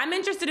yeah, I'm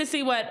interested to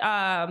see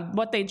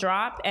what they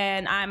drop,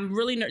 and I'm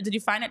really did you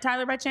find it,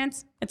 Tyler, by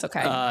chance? It's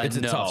okay. It's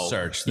a tough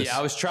search.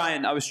 I was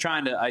trying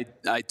to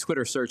I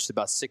Twitter searched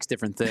about 6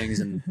 different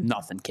things and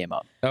nothing came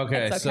up.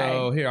 Okay,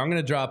 so here, I'm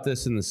going to drop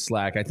this in the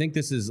Slack. I think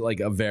this is like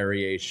a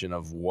variation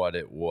of what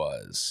it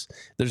was.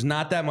 There's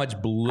not that much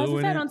blue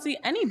in it. I don't see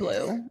any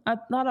blue. I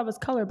thought I was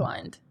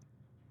colorblind.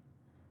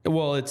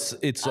 Well, it's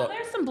there's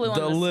some blue on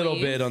the little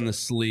sleeve. Bit on the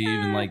sleeve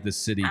and like the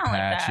city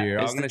patch here.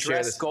 Is the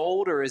dress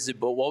gold, or is it?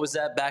 But what was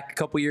that back a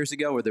couple years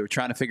ago where they were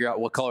trying to figure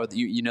out what color? The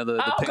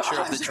picture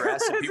of the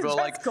dress, and people are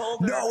like,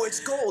 "No, it's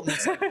gold." And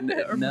it's like,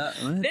 no,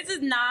 this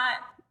is not.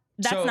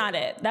 That's not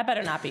it. That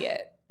better not be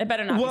it. It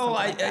better not. Well,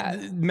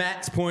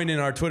 Matt's point in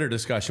our Twitter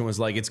discussion was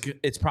like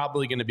it's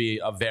probably going to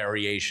be a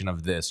variation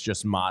of this,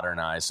 just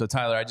modernized. So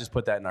Tyler, I just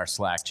put that in our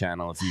Slack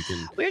channel. If you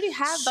can, we already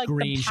have like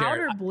the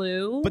powder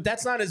blue, but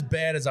that's not as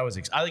bad as I was.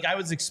 I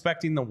was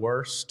expecting the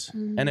worst.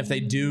 And if they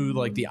do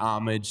like the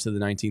homage to the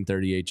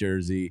 1938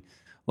 jersey,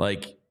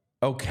 like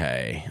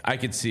okay, I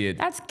could see it.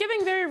 That's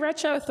giving very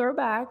retro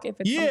throwback. If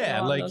it's something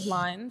along those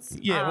lines,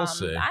 yeah, we'll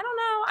see. I don't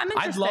know. I'm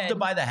interested. I'd love to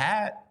buy the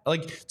hat.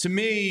 Like, to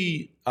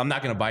me, I'm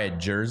not going to buy a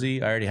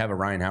jersey. I already have a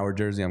Ryan Howard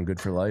jersey. I'm good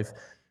for life.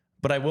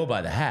 But I will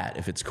buy the hat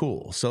if it's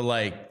cool. So,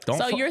 like,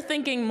 you're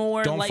thinking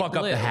more don't light fuck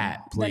blue up the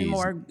hat, please. than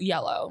more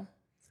yellow.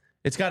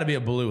 It's got to be a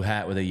blue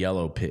hat with a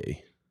yellow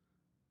P.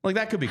 Like,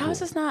 that could be cool.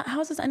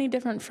 How is this any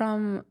different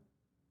from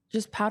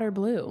just powder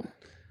blue?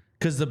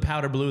 Because the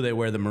powder blue, they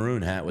wear the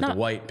maroon hat with the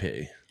white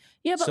P.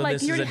 Yeah, but so like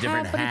this you is a already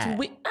different have,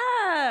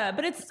 hat.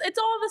 but it's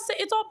all the same.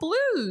 It's all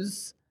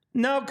blues.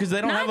 No, because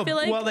they don't have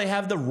well, they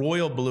have the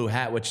royal blue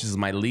hat, which is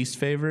my least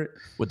favorite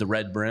with the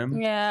red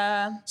brim.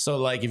 Yeah. So,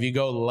 like, if you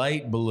go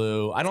light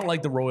blue, I don't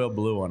like the royal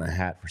blue on a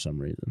hat for some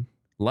reason.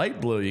 Light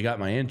blue, you got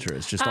my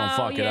interest. Just don't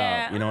fuck it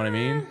up. You know what I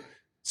mean?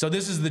 So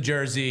this is the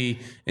jersey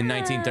in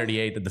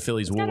 1938 that the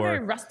Phillies wore. It's got a very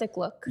rustic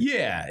look.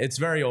 Yeah, it's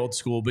very old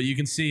school, but you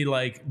can see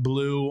like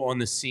blue on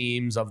the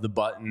seams of the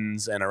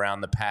buttons and around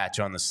the patch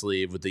on the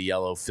sleeve with the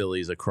yellow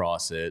Phillies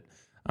across it.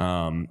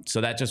 So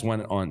that just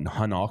went on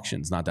Hun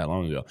Auctions not that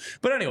long ago.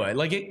 But anyway,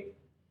 like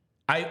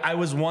I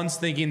was once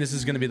thinking this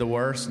is going to be the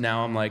worst.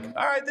 Now I'm like,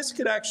 all right, this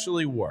could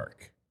actually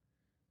work.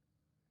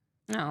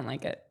 I don't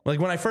like it. Like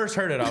when I first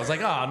heard it, I was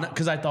like, oh,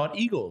 because I thought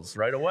Eagles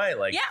right away.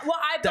 Like, yeah, well,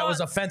 that was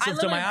offensive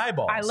to my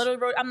eyeballs. I literally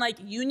wrote, I'm like,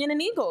 Union and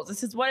Eagles.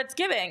 This is what it's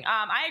giving.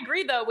 I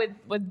agree though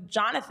with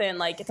Jonathan.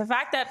 Like the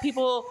fact that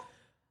people.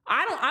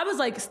 I was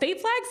like,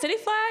 state flag, city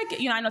flag.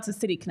 You know, I know it's a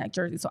City Connect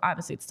jersey, so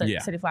obviously it's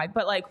city flag.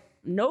 But like,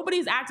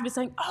 nobody's actively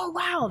saying, "Oh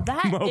wow,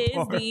 that's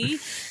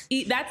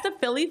the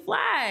Philly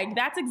flag.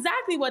 That's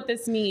exactly what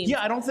this means."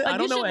 Yeah, I don't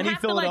know any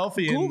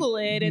Philadelphian Google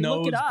it and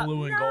look it up.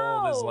 Blue and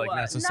gold is like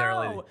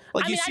necessarily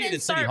like you see it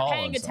at City Hall. I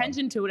didn't start paying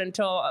attention to it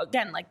until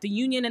again, like the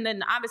Union and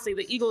then obviously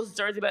the Eagles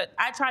jersey. But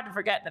I tried to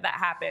forget that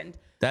happened.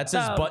 That's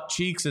as butt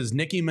cheeks as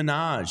Nicki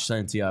Minaj.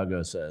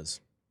 Santiago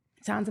says.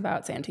 Sounds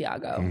about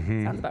Santiago.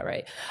 Sounds about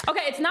right.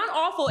 Okay, it's not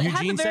awful. It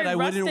Eugene has a very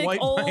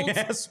rustic old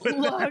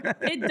look.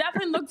 It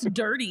definitely looks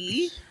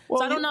dirty. Well,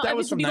 so I don't know if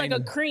it should be like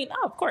a cream.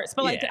 Oh, of course.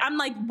 But like, I'm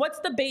like, what's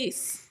the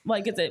base?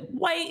 Like, is it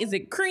white? Is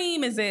it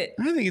cream? Is it?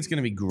 I think it's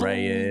gonna be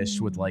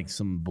grayish with like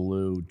some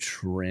blue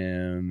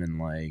trim and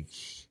like.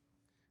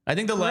 I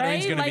think the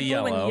lettering's going to be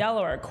yellow. Blue and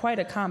yellow are quite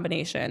a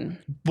combination.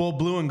 Well,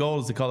 blue and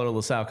gold is the color of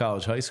LaSalle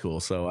College High School,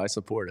 so I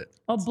support it.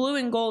 Well, blue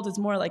and gold is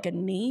more like a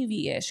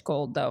navy-ish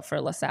gold, though, for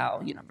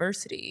LaSalle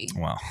University.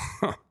 Wow.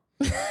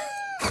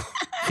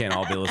 Can't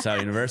all be LaSalle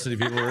University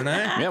people,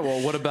 Renee. Yeah,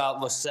 well, what about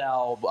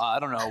LaSalle, I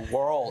don't know,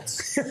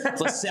 Worlds?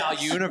 LaSalle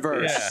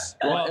Universe.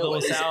 Yeah. Well,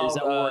 is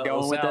that where we're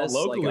going with this?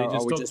 Locally, like,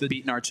 are we just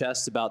beating our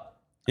chests about...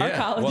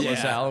 Yeah, what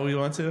LaSalle we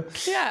went to?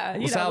 Yeah,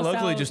 LaSalle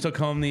locally just took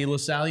home the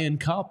LaSallian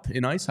Cup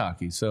in ice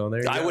hockey. So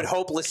there you go. I would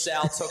hope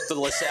LaSalle took the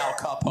LaSalle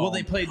Cup home. Well,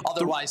 they played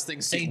otherwise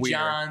things St.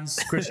 John's,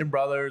 Christian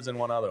Brothers, and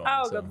one other one.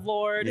 Oh, so. Good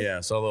Lord!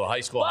 Yeah, so a little high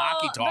school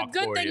hockey talk. The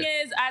good thing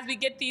is, as we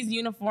get these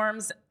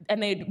uniforms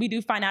and we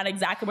do find out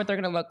exactly what they're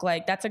going to look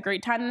like, that's a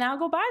great time to now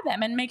go buy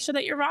them and make sure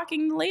that you're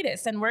rocking the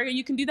latest. And where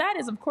you can do that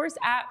is, of course,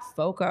 at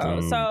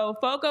FOCO. So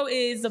FOCO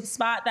is a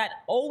spot that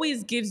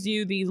always gives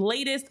you the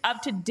latest,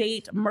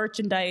 up-to-date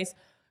merchandise.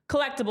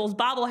 Collectibles,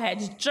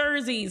 bobbleheads,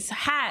 jerseys,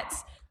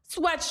 hats,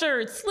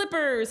 sweatshirts,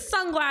 slippers,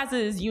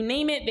 sunglasses, you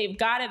name it, they've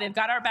got it. They've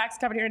got our backs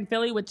covered here in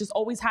Philly with just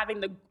always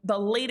having the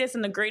latest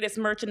and the greatest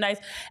merchandise.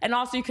 And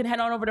also you can head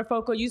on over to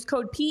FOCO. Use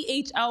code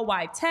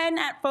PHLY10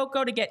 at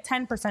FOCO to get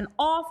 10%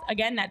 off.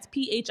 Again, that's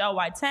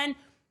PHLY10.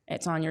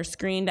 It's on your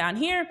screen down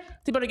here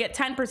to be able to get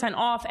 10%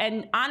 off.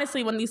 And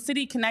honestly, when these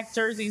City Connect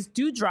jerseys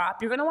do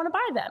drop, you're going to want to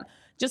buy them.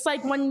 Just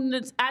like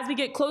as we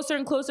get closer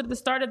and closer to the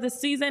start of the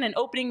season and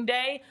opening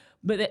day,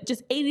 but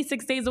just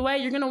 86 days away,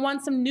 you're going to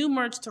want some new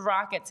merch to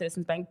rock at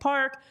Citizens Bank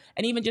Park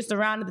and even just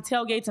around the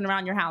tailgates and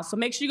around your house. So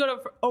make sure you go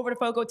over to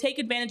FOCO, take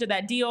advantage of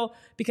that deal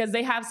because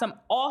they have some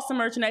awesome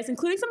merchandise,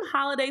 including some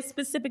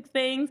holiday-specific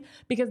things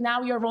because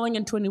now we are rolling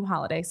into a new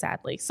holiday,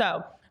 sadly.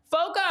 So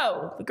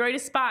FOCO, the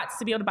greatest spots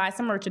to be able to buy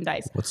some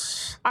merchandise.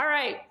 All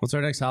right. What's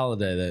our next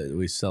holiday that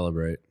we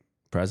celebrate?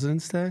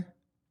 President's Day?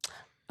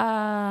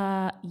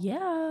 Yeah.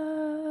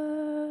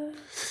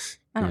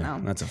 I don't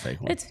know. That's a fake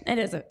one. It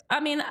is.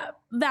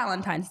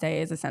 Valentine's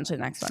Day is essentially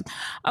the next one.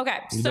 Okay,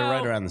 so they're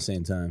right around the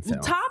same time.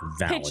 Top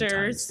Valentine's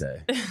pitchers.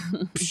 Day.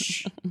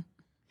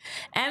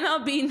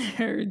 MLB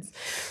Nerds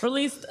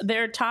released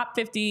their top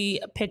 50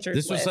 pitchers.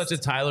 This was list. such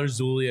a Tyler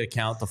Zulli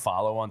account to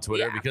follow on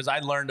Twitter because I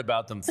learned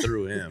about them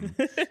through him.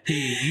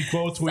 he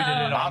quote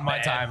tweeted it on my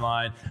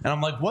timeline, and I'm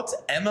like, "What's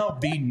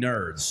MLB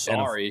Nerds?"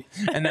 Sorry.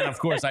 And then of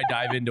course I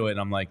dive into it, and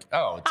I'm like,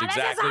 "Oh, it's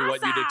exactly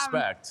what you'd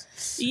expect."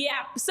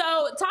 Yeah.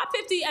 So top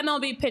 50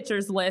 MLB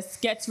pitchers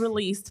list gets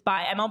released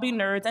by MLB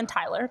Nerds and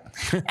Tyler.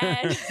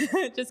 And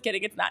just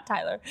kidding, it's not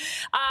Tyler.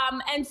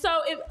 And so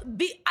I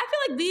feel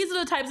like these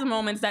are the types of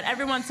moments that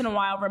every once in a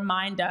while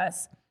remind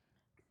us,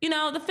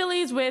 the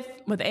Phillies with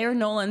Aaron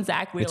Nola and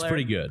Zack Wheeler. It's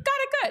pretty good. Got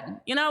it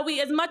good.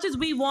 We, as much as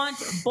we want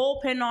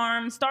bullpen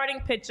arms,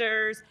 starting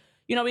pitchers,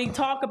 we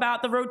talk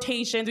about the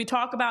rotations, we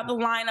talk about the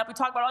lineup, we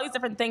talk about all these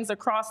different things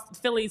across the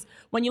Phillies.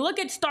 When you look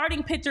at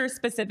starting pitchers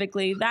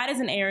specifically, that is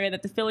an area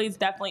that the Phillies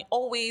definitely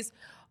always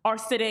are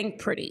sitting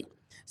pretty.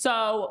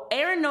 So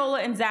Aaron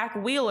Nola and Zack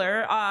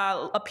Wheeler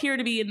appear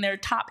to be in their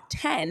top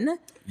 10.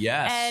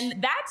 Yes.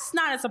 And that's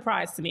not a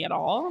surprise to me at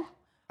all.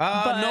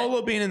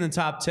 Nola being in the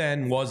top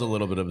 10 was a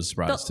little bit of a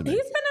surprise to me. He's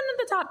been in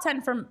the top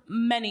 10 for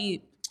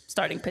many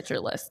starting pitcher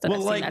lists that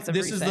I've seen as of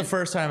this recent. is the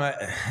first time,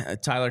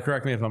 Tyler,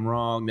 correct me if I'm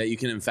wrong, that you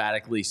can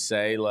emphatically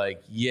say,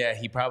 like, yeah,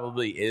 he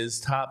probably is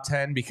top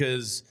 10,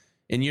 because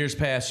in years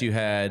past you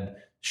had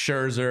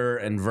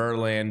Scherzer and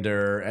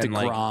Verlander and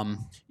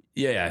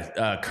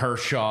DeGrom.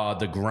 Kershaw,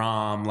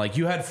 DeGrom. Like,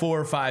 you had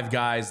 4 or 5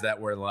 guys that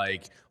were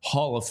like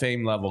Hall of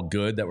Fame level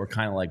good, that were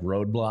kind of like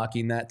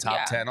roadblocking that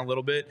top 10 a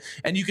little bit.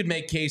 And you could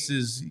make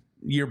cases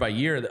year by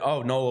year that,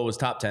 Nola was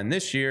top 10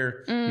 this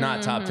year,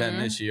 not top 10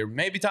 this year,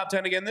 maybe top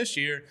 10 again this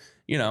year,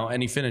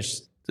 and he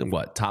finished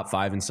top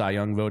 5 in Cy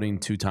Young voting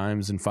 2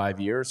 times in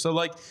 5 years. So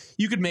like,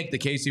 you could make the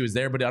case he was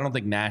there, but I don't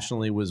think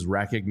nationally was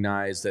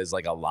recognized as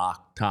like a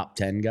lock top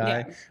 10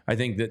 guy. Yeah. I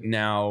think that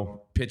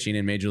now pitching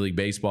in Major League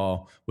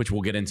Baseball, which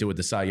we'll get into with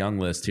the Cy Young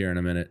list here in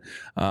a minute,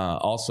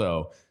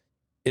 also,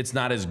 it's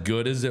not as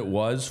good as it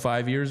was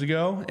 5 years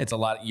ago. It's a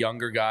lot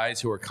younger guys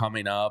who are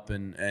coming up.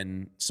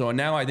 And so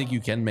now I think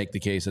you can make the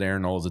case that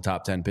Aaron Nola is a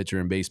top 10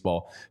 pitcher in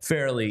baseball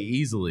fairly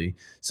easily.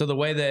 So the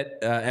way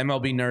that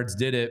MLB Nerds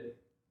did it,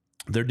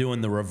 they're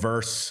doing the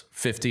reverse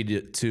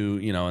 50 to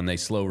and they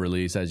slow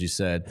release, as you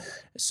said.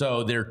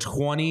 So they're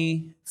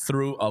 20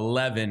 through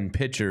 11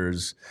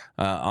 pitchers.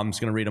 I'm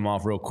just going to read them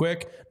off real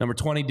quick. Number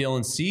 20,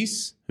 Dylan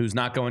Cease, who's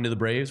not going to the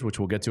Braves, which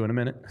we'll get to in a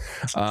minute.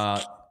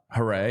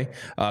 Hooray.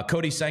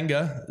 Cody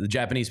Senga, the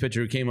Japanese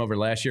pitcher who came over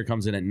last year,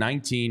 comes in at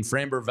 19.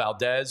 Framber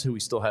Valdez, who we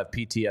still have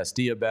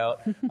PTSD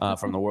about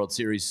from the World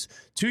Series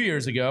 2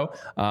 years ago.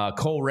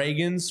 Cole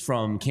Reagans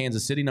from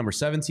Kansas City, number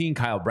 17.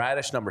 Kyle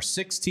Bradish, number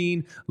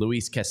 16.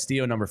 Luis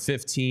Castillo, number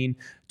 15.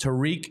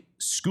 Tariq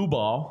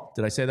Skubal.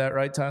 Did I say that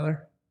right,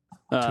 Tyler?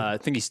 I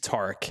think he's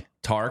Tark.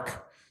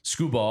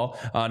 Skubal,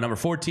 number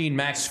 14,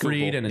 Max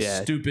Fried, and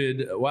a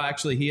stupid. Well,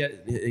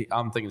 actually,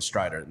 I'm thinking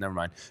Strider. Never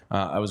mind.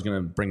 I was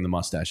going to bring the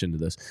mustache into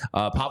this.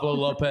 Pablo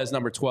Lopez,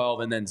 number 12,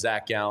 and then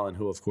Zack Gallen,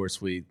 who of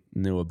course we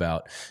knew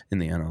about in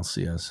the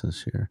NLCS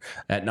this year,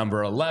 at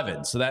number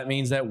 11. So that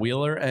means that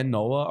Wheeler and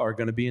Nola are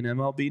going to be in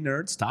MLB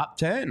Nerds top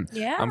 10.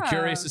 Yeah, I'm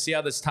curious to see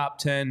how this top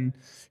 10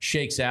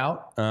 shakes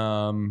out.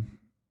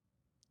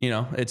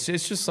 It's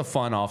just a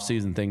fun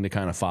offseason thing to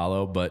kind of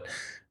follow, but.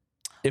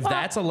 If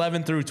that's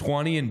 11 through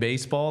 20 in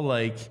baseball,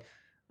 like,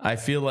 I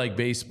feel like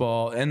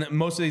baseball, and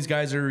most of these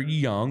guys are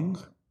young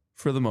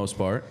for the most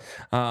part.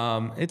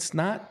 It's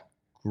not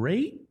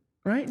great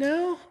right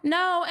now.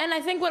 No, and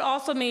I think what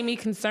also made me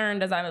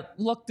concerned as I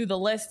looked through the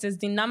list is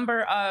the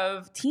number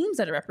of teams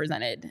that are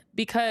represented.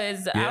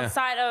 Because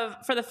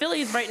for the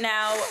Phillies right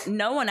now,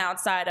 no one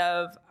outside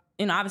of,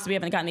 obviously we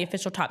haven't gotten the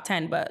official top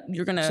 10, but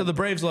you're going to... So the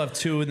Braves will have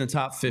 2 in the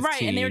top 15.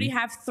 Right, and they already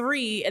have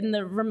 3 in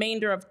the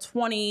remainder of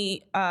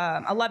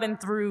 11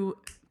 through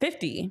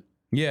 50.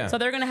 Yeah. So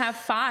they're going to have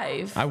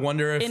 5. I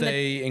wonder if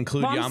they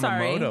include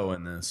Yamamoto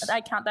in this. Did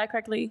I count that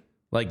correctly?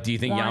 Like, do you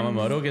think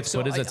Yamamoto gets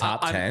put as a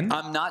top 10?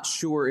 I'm not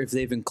sure if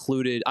they've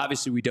included...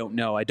 Obviously, we don't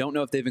know. I don't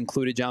know if they've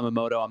included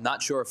Yamamoto. I'm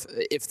not sure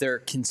if they're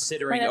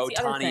considering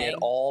Ohtani at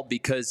all,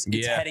 because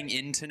it's heading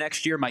into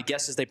next year. My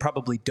guess is they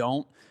probably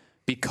don't,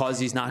 because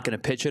he's not going to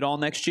pitch it all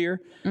next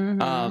year.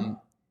 Mm-hmm.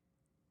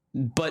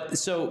 But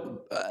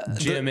so...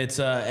 Jim, it's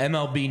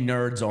MLB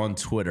Nerds on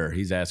Twitter.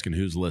 He's asking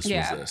whose list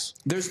was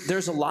this.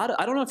 There's a lot of...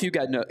 I don't know if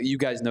you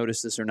guys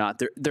noticed this or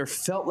not. There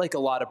felt like a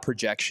lot of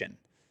projection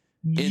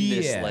in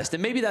this list.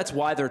 And maybe that's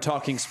why they're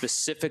talking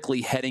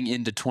specifically heading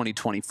into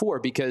 2024,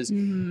 because...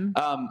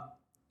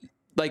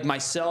 like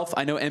myself,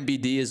 I know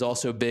MBD is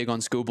also big on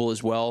Skubal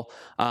as well.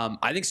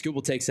 I think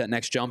Skubal takes that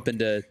next jump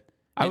into...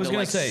 I was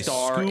going to say,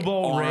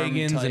 Skubal,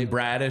 Reagans, and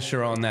Bradish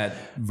are on that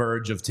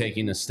verge of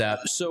taking a step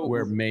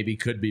where maybe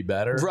could be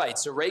better. Right.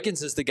 So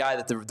Reagans is the guy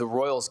that the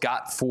Royals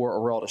got for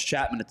Aroldis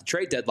Chapman at the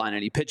trade deadline,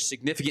 and he pitched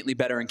significantly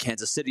better in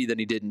Kansas City than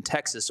he did in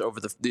Texas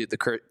over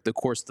the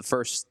course of the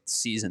first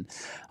season.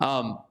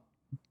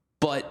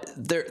 But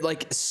they're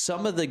like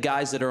some of the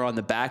guys that are on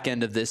the back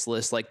end of this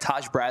list, like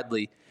Taj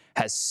Bradley,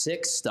 has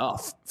 6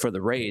 stuff for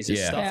the Rays.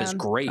 His stuff is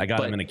great. I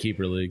got him in a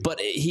keeper league, but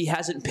he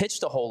hasn't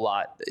pitched a whole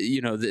lot,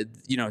 in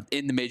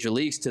the major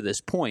leagues to this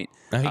point.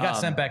 Now, he got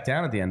sent back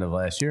down at the end of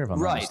last year, if I'm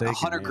not mistaken.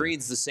 Hunter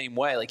Green's the same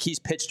way. Like, he's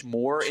pitched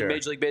more in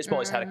Major League Baseball.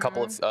 He's had a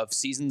couple of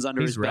seasons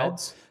under his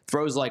belt.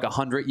 Throws like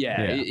 100.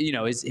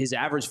 His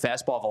average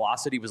fastball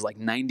velocity was like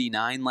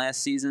 99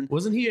 last season.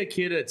 Wasn't he a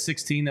kid at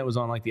 16 that was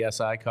on like the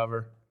SI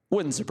cover?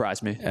 Wouldn't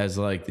surprise me. As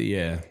like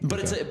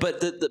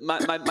But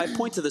my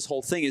point to this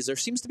whole thing is there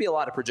seems to be a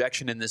lot of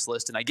projection in this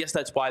list, and I guess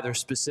that's why they're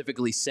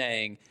specifically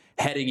saying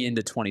heading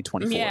into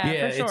 2024. Yeah,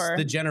 for sure.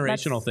 It's the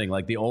generational thing.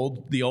 Like the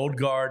old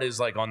guard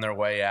is like on their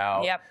way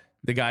out. Yep.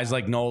 The guys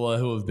like Nola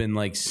who have been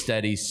like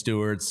steady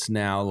stewards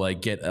now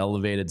like get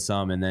elevated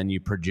some, and then you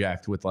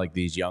project with like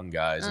these young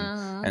guys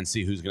and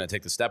see who's going to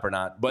take the step or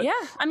not. But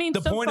I mean, the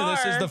point of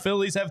this is the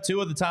Phillies have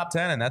 2 of the top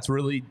 10, and that's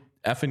really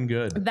effing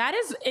good.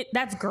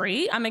 That's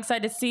great. I'm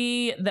excited to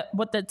see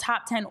what the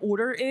top 10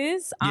 order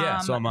is.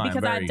 So am I.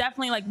 Because I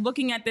definitely like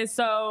looking at this.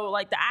 So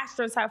like the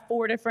Astros have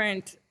 4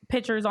 different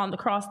pitchers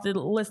across the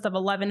list of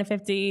 11 to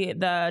 50.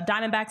 The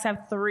Diamondbacks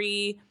have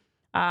 3.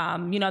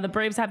 The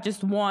Braves have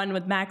just 1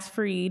 with Max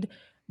Fried.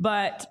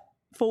 But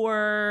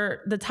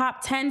for the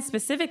top 10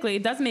 specifically,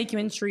 it does make you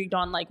intrigued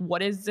on like,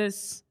 what is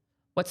this?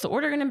 What's the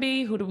order going to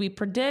be? Who do we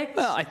predict?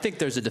 Well, I think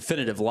there's a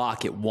definitive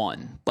lock at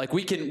 1. Like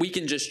we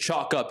can just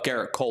chalk up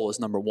Garrett Cole as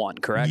number 1,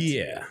 correct?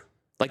 Yeah.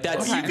 Like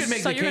that's you could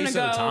make the case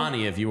of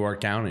Ohtani if you were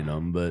counting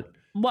them, but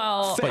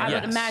I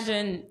would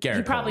imagine Garrett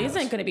he probably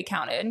isn't going to be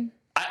counted.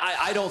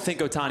 I don't think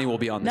Ohtani will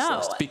be on this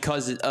list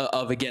because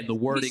of again the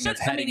wording of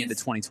heading into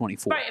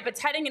 2024. Right, if it's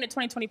heading into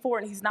 2024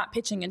 and he's not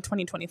pitching in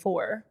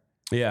 2024.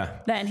 Yeah.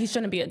 Then he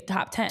shouldn't be a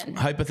top 10.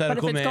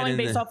 Hypothetical man. But if it's going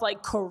based off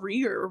like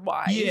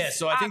career-wise. Yeah,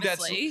 so I think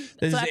this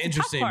is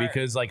interesting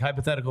because like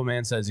hypothetical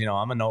man says,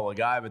 I'm a Nola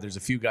guy, but there's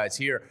a few guys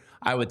here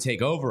I would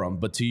take over them.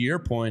 But to your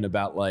point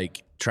about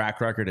like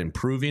track record and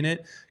proving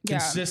it,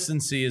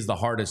 consistency is the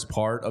hardest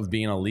part of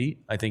being elite.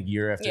 I think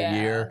year after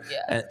year. Yeah.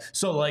 And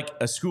so like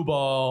a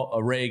Skubal, a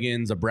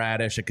Reagans, a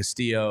Bradish, a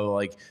Castillo,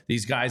 like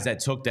these guys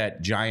that took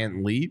that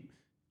giant leap,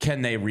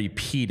 can they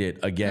repeat it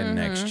again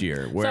next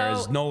year?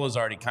 Whereas Nola's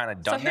already kind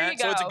of done that.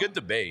 So it's a good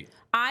debate.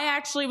 I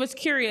actually was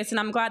curious,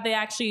 and I'm glad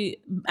MLB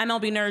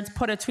Nerds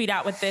put a tweet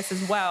out with this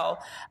as well.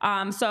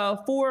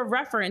 So for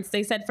reference,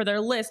 they said for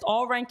their list,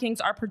 all rankings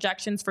are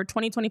projections for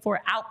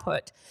 2024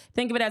 output.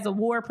 Think of it as a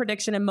WAR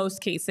prediction in most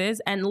cases,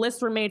 and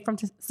lists were made from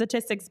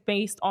statistics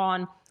based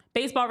on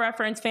Baseball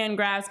Reference,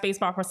 Fangraphs,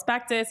 Baseball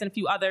Prospectus, and a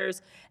few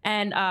others.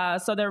 And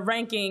so they're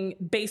ranking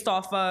based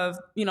off of,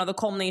 the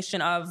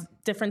culmination of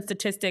different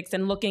statistics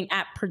and looking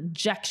at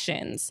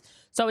projections.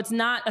 So it's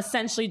not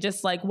essentially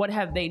just like, what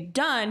have they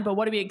done, but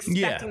what are we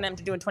expecting them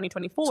to do in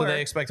 2024? So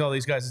they expect all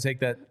these guys to take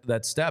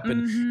that step.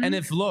 And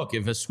if a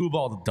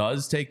Skubal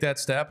does take that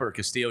step or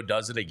Castillo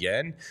does it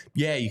again,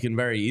 you can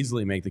very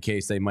easily make the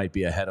case they might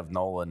be ahead of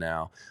Nola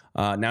now.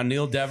 Now,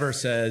 Neil Dever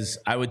says,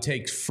 I would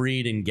take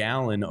Fried and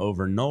Gallen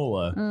over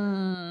Nola.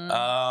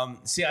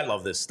 I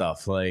love this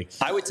stuff. Like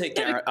I would take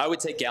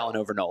Gallen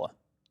over Nola.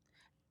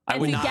 I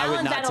would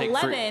not take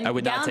 11. I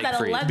would not take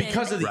Fried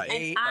because of the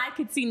and I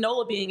could see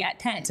Nola being at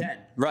 10.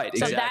 Right, exactly.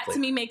 So that to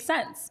me makes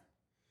sense.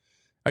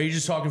 Are you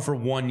just talking for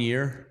 1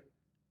 year?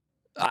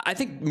 I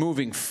think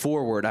moving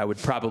forward, I would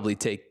probably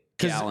take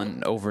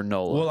Gallen over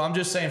Nola. Well, I'm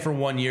just saying for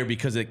 1 year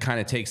because it kind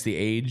of takes the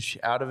age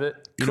out of it.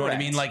 You know what I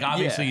mean? Like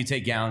obviously you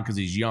take Gallen because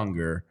he's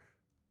younger.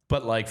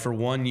 But like for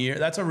 1 year,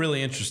 that's a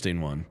really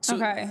interesting one. So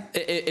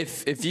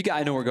if you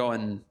guys know we're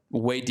going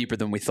way deeper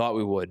than we thought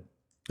we would.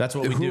 That's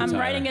what we do. I'm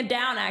writing it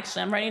down,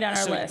 actually. I'm writing down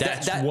our list.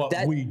 That's what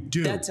we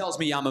do. That tells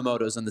me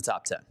Yamamoto's in the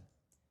top 10.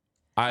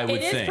 I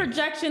would think. It is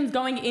projections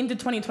going into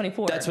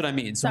 2024. That's what I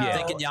mean. So I'm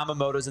thinking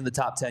Yamamoto's in the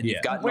top 10.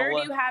 You've got Where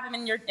Nola. do you have him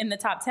in the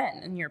top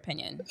 10, in your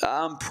opinion?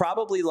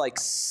 Probably like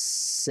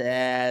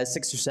 6 or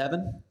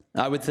 7.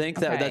 I would think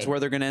that's where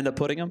they're going to end up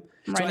putting him.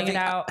 I'm writing it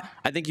out.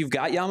 I think you've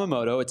got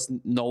Yamamoto. It's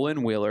Nola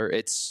and Wheeler.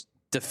 It's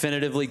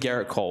definitively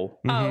Garrett Cole.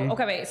 Oh,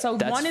 okay, wait. So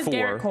that's 1 is 4.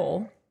 Garrett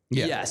Cole.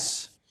 Yeah.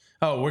 Yes.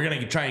 Oh, we're going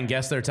to try and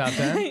guess their top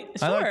 10? Sure,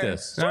 I like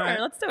this. Sure,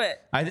 let's do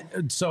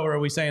it. So are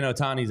we saying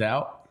Ohtani's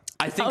out?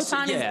 I think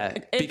so,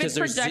 because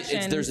there's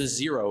a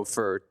 0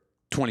 for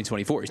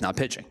 2024. He's not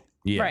pitching.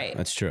 Yeah, right.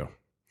 That's true.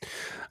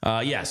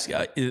 Yes,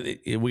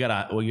 we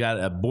got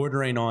a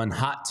bordering on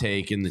hot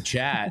take in the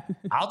chat.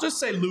 I'll just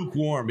say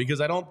lukewarm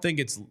because I don't think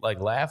it's like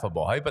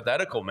laughable.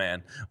 Hypothetical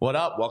man, what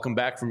up? Welcome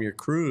back from your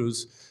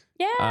cruise.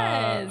 Yes.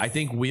 I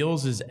think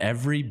Wheels is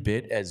every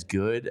bit as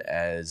good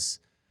as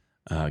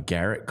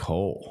Garrett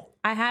Cole.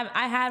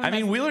 I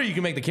mean, Wheeler, you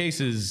can make the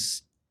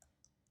cases.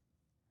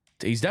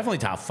 He's definitely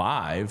top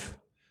 5.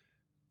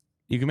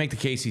 You can make the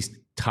case he's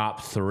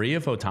top 3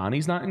 if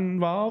Ohtani's not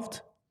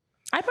involved.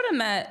 I put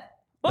him at.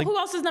 Well, who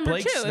else is number 2?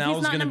 Blake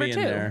Snell's going to be in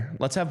there.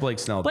 Let's have Blake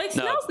Snell. Blake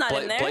Snell's not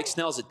in there. Blake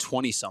Snell's at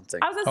 20 something.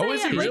 I was going to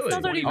say, is he really?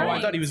 Snell's already I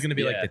thought he was going to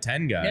be like the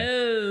 10 guy.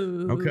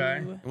 No.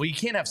 Okay. Well, you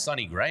can't have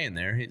Sonny Gray in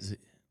there,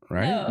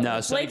 right?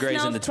 No, Sonny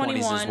Gray's in the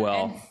 20s as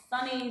well.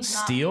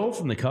 Steele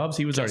from the Cubs,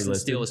 he was already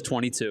listed. Steele is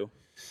 22.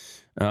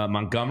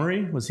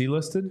 Montgomery, was he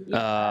listed?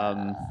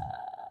 I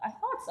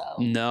thought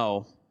so.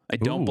 No, I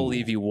don't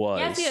believe he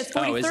was. Yes, he is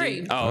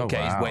 43. Oh, okay.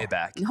 Wow. He's way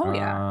back. Oh,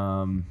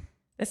 yeah.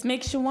 This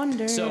makes you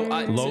wonder. So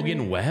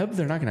Logan Webb,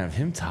 they're not going to have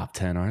him top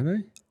 10, are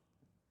they?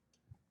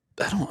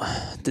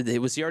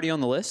 Was he already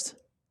on the list?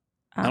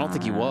 I don't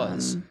think he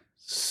was.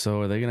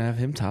 So are they going to have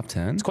him top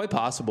 10? It's quite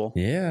possible.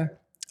 Yeah.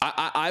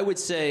 I would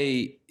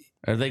say.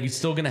 Are they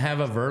still going to have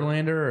a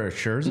Verlander or a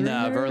Scherzer?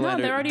 No, Verlander. No,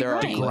 they're already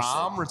ranked.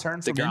 DeGrom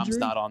returned from DeGrom's injury?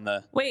 not on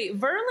the. Wait,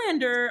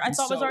 Verlander, I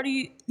thought was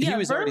already. Yeah,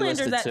 Verlander's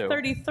at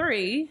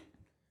 33.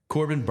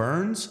 Corbin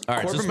Burns? All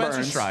right, Corbin Spencer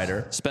Burns,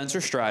 Strider. Spencer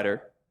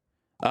Strider.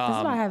 This is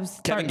what I have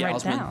Kevin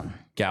Gausman. Gausman.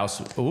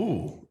 Gauss.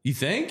 Ooh, you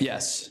think?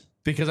 Yes.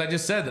 Because I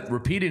just said that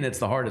repeating it's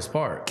the hardest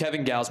part.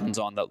 Kevin Gausman's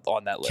on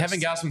that list. Kevin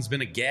Gausman's been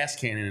a gas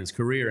cannon in his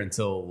career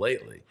until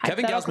lately.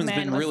 Kevin Gausman's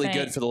been really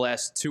good for the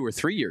last 2 or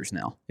 3 years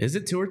now. Is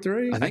it 2 or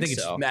 3? I think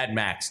it's Mad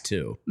Max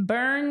 2.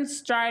 Burns,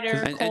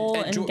 Strider,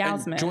 Cole, and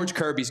Gausman. And George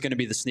Kirby's going to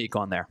be the sneak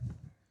on there.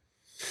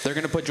 They're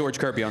going to put George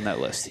Kirby on that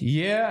list.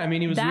 Yeah, I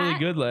mean, he was really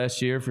good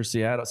last year for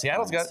Seattle.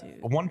 Seattle's got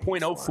a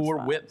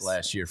 1.04 whip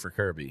last year for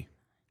Kirby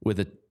with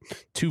a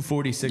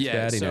 246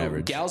 batting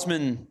average.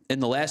 Gausman in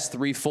the last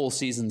 3 full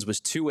seasons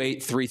was 2.8,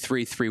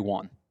 3.3,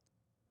 3.1.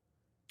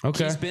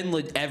 Okay. He's been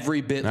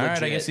every bit legit. All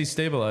right, I guess he's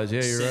stabilized.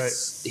 Yeah, you're right.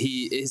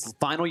 His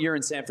final year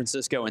in San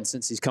Francisco and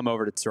since he's come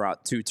over to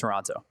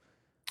Toronto.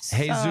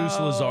 Jesus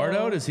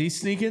Luzardo, does he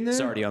sneak in there? He's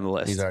already on the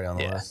list. He's already on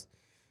the list.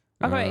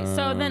 Okay,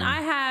 so then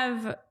I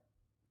have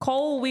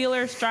Cole,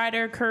 Wheeler,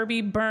 Strider,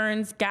 Kirby,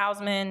 Burns,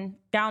 Gausman,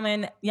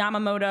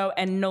 Yamamoto,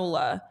 and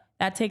Nola.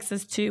 That takes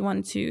us to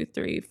 1, 2,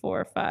 3,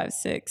 4, 5,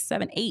 6,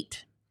 7,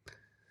 8.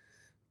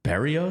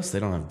 Berrios? They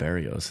don't have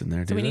Berrios in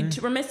there, do they?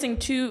 We're missing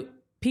 2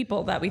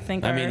 people that we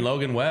think are... I mean,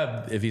 Logan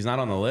Webb, if he's not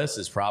on the list,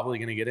 is probably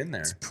going to get in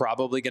there. It's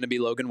probably going to be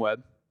Logan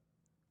Webb.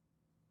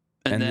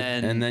 And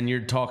then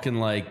you're talking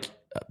like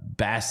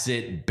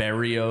Bassett,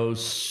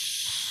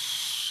 Berrios.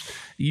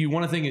 You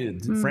want to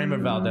think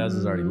Framber Valdez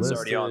is already listed. He's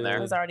already on there.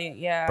 It was already,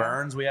 yeah.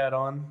 Burns we had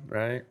on,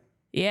 right?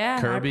 Yeah.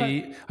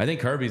 Kirby. I think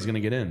Kirby's going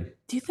to get in.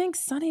 Do you think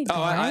Sonny Gray?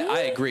 Oh, I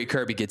agree.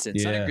 Kirby gets in.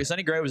 Yeah.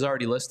 Sonny Gray was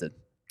already listed.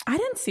 I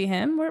didn't see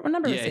him. What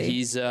number is he? Yeah,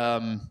 he's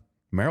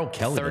Merrill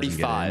Kelly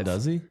 35.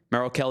 Does he?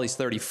 Merrill Kelly's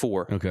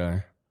 34.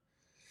 Okay.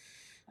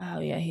 Oh,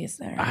 yeah, he's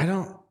there. I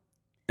don't.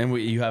 And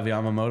you have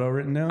Yamamoto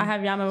written down? I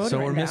have Yamamoto So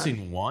we're written missing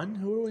down. one?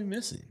 Who are we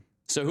missing?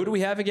 So who do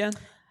we have again?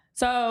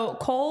 So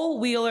Cole,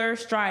 Wheeler,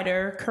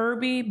 Strider,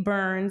 Kirby,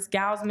 Burns,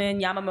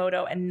 Gausman,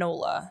 Yamamoto, and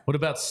Nola. What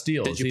about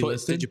Steele? Did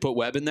you put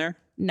Webb in there?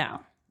 No.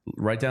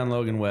 Write down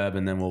Logan Webb,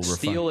 and then we'll refine.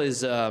 Steele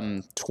is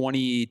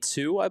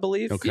 22, I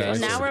believe. Okay. So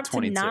Yeah, now we're up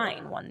 22. to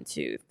 9. 1,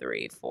 2,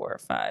 3, 4,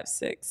 5,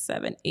 6,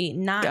 7, 8,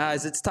 9.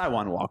 Guys, it's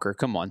Taiwan Walker.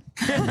 Come on.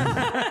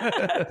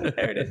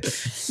 There it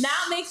is. Now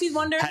it makes me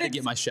wonder Had if to it's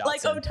get my shouts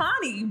like in.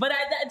 Ohtani, but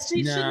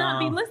she should not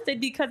be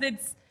listed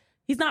because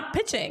he's not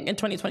pitching in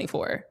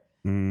 2024.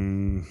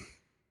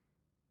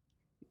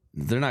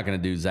 They're not going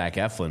to do Zach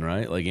Eflin,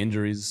 right? Like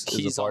injuries.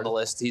 He's on the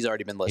list. He's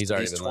already been listed.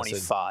 He's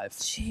 25.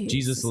 Jeez,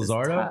 Jesus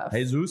Luzardo?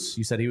 Jesus?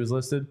 You said he was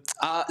listed?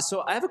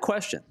 So I have a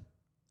question.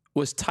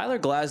 Was Tyler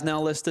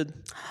Glasnow listed?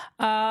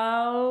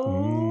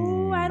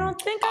 Oh, I don't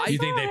think I You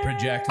saw think they it.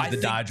 projected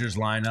the Dodgers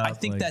lineup? I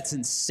think that's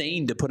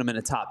insane to put him in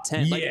a top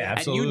 10. Yeah,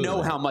 absolutely. And you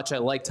know how much I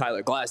like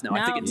Tyler Glasnow.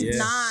 I think it's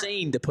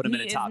insane to put him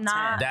in a top 10.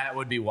 That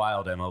would be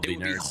wild, MLB It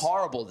would be a nerds.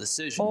 horrible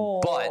decision,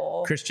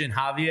 but Christian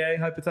Javier,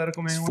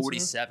 hypothetical man?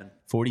 47.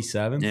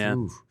 47? Yeah.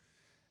 Oof.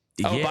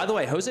 Oh, Yeah. by the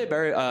way, Jose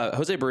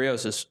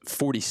Barrios is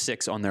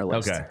 46 on their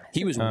list. Okay.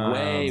 He was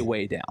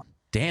way down.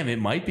 Damn, it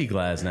might be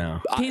Glasnow.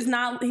 He's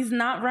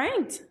not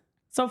ranked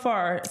so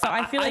far. So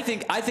I feel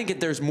like I think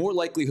there's more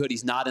likelihood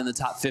he's not in the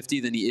top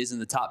 50 than he is in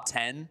the top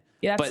 10.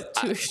 Yeah, that's but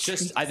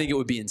too I think it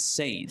would be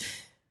insane.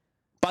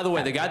 By the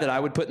way, the guy that I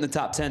would put in the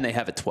top 10, they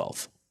have at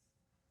 12.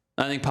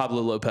 I think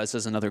Pablo Lopez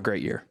has another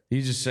great year.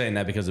 You're just saying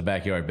that because of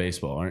backyard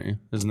baseball, aren't you?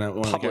 Isn't that one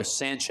of the Pablo guys?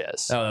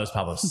 Sanchez. Oh, that was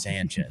Pablo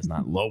Sanchez,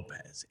 not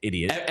Lopez.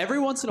 Idiot. Every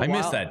once in a while,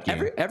 missed that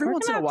game. Every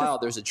once in a while,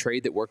 there's a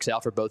trade that works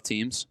out for both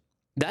teams.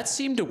 That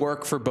seemed to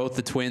work for both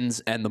the Twins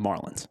and the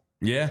Marlins.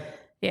 Yeah.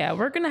 Yeah,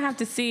 we're going to have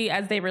to see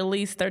as they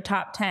release their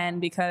top 10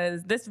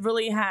 because this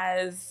really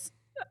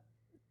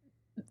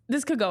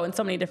this could go in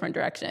so many different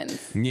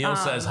directions. Neil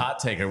says, hot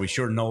take, are we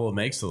sure Nola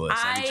makes the list?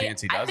 Any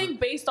chance he doesn't? I think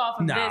based off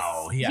of this,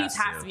 he has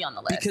has to be on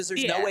the list. Because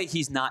there's no way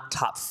he's not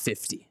top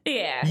 50.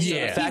 Yeah.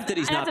 Yeah. The fact that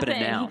he's not That's been the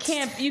thing.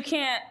 announced. You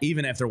can't.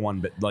 Even after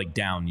one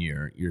down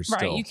year, you're still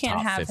Right, you can't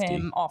top have 50.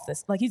 him off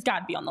this. Like, he's got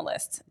to be on the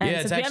list. And Yeah,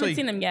 since it's we haven't actually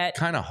seen him yet.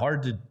 kind of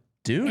hard to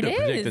do It to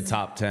predict the is.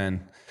 top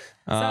 10.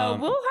 So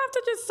we'll have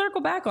to just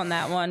circle back on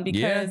that one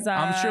because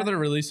I'm sure they're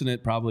releasing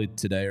it probably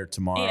today or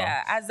tomorrow.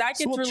 Yeah, as that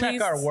gets So we'll released,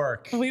 check our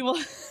work. We will.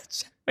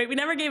 Wait, we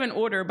never gave an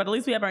order, but at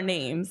least we have our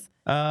names.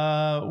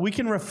 We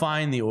can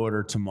refine the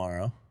order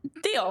tomorrow.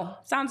 Deal.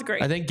 Sounds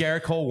great. I think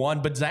Garrett Cole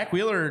won, but Zach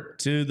Wheeler,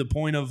 to the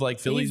point of like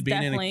Phillies He's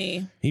being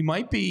definitely- he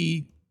might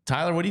be.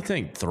 Tyler, what do you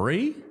think?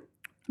 3?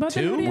 But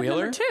then who do you have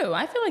Wheeler? number 2?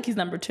 I feel like he's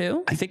number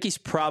 2. I think he's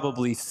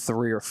probably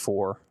 3 or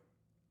 4.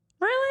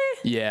 Really?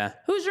 Yeah.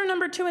 Who's your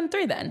number 2 and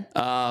 3 then?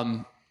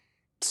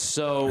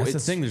 So That's the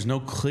thing. There's no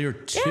clear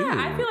 2. Yeah,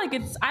 I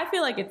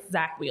feel like it's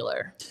Zach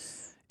Wheeler.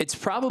 it's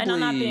probably. And I'm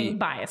not being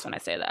biased when I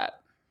say that.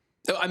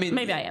 I mean,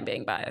 Maybe I am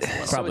being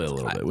biased. Probably a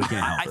little bit. We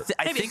can't help it.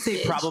 I Maybe think they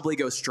Stitch. probably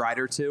go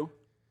Strider too.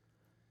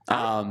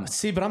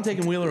 See, but I'm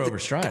taking Wheeler over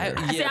Strider.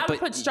 See, I would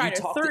put Strider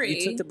 3.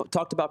 You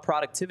talked about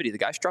productivity. The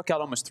guy struck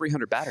out almost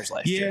 300 batters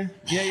last year.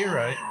 Yeah, you're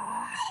right.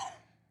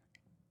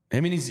 I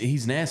mean,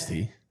 he's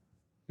nasty.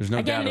 There's no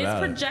Again, doubt it is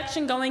about it.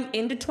 projection going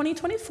into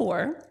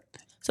 2024.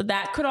 So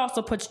that could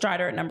also put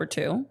Strider at number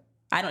 2.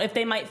 I don't if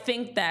they might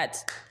think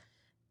that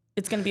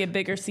it's going to be a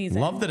bigger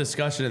season. Love the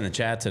discussion in the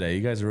chat today.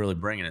 You guys are really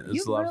bringing it.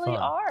 This is a lot of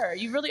fun.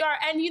 You really are.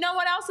 And you know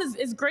what else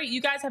is great?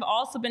 You guys have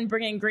also been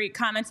bringing great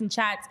comments and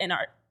chats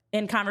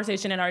in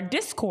conversation in our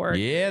Discord.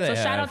 Yeah, so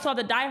shout out to all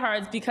the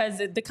diehards, because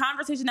the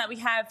conversation that we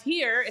have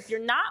here, if you're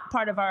not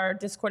part of our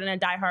Discord and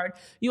a diehard,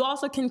 you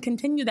also can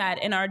continue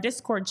that in our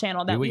Discord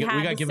channel. That we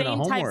have the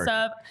same types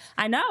of.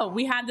 I know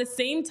we have the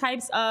same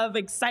types of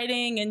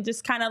exciting and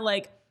just kind of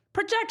like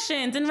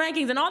projections and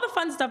rankings and all the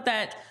fun stuff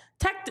that.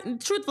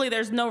 Truthfully,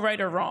 there's no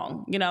right or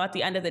wrong. At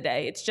the end of the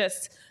day, it's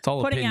just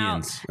all putting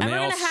opinions, out.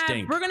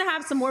 And we're gonna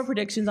have some more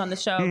predictions on the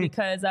show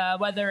because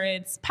whether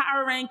it's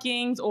power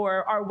rankings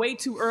or our way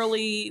too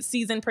early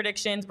season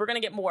predictions, we're gonna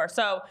get more.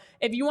 So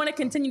if you want to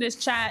continue this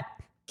chat,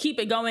 keep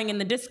it going in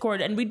the Discord.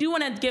 And we do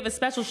want to give a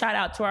special shout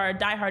out to our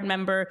diehard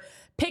member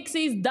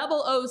Pixies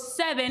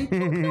 007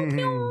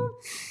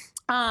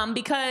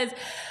 because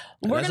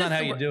that's not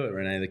how you do it,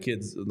 Renee. The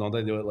kids don't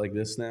they do it like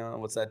this now?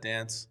 What's that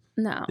dance?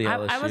 No,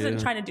 I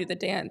wasn't trying to do the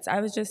dance. I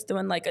was just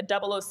doing like a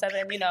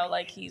 007,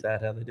 like he's... Is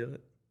that how they do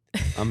it?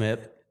 I'm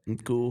hip. I'm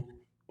cool.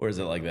 Or is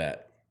it like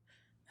that?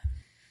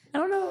 I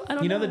don't know.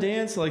 You know the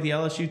dance like the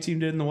LSU team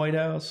did in the White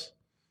House?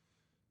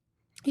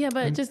 Yeah,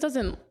 but it just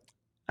doesn't...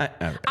 I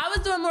was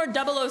doing more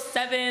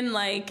 007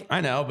 like... I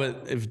know,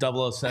 but if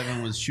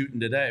 007 was shooting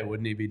today,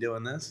 wouldn't he be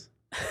doing this?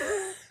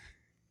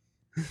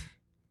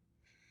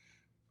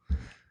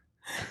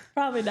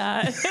 Probably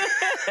not.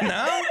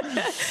 No?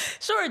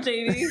 Sure,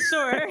 JD.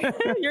 Sure.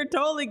 You're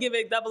totally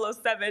giving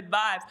 007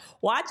 vibes.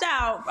 Watch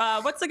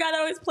out. What's the guy that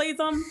always plays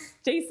him?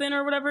 Jason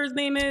or whatever his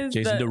name is?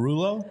 Jason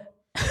Derulo?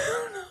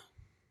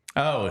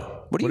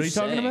 Oh. What are you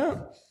talking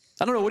about?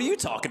 I don't know. What are you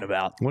talking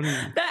about? The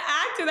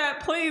actor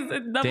that plays...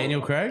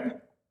 Daniel Craig?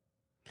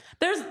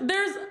 There's...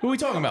 Who are we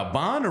talking about?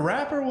 Bond, a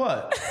rapper,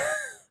 what?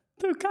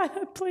 The guy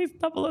that plays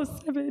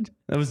 007.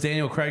 That was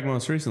Daniel Craig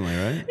most recently,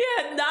 right?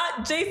 Yeah,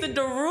 not Jason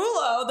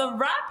Derulo, the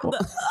rapper.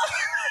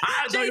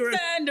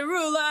 Jason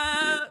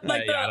Derulo.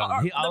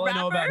 All I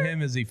know about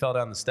him is he fell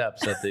down the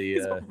steps at the...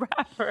 He's a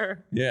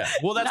rapper. Yeah.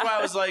 Well, that's why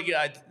I was like,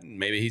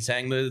 maybe he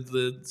sang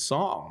the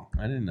song.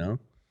 I didn't know.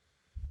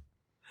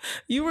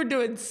 You were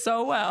doing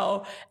so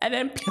well. And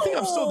then... I think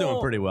I'm still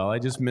doing pretty well. I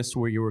just missed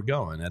where you were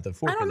going at the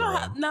fork. I don't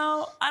know.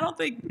 No, I don't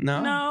think...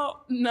 No.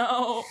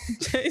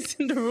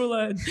 Jason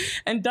Derulo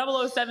and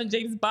 007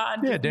 James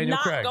Bond Daniel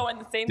not Craig. go in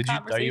the same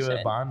conversation. Are you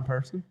a Bond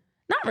person?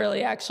 Not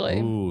really, actually.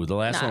 Ooh, the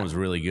last one was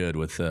really good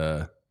with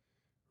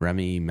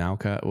Remy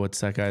Malek. What's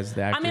that guy's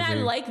name? I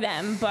like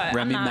them, but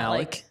Remy I'm not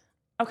Malek.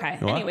 Okay,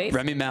 what? anyways.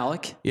 Remy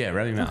Malek? Yeah,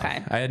 Remy Malek.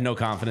 Okay. I had no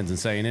confidence in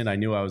saying it. I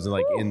knew I was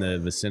in the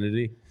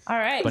vicinity. All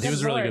right. But he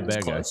was a really good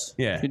bad guy.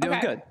 Yeah. You're doing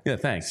good. Yeah,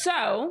 thanks.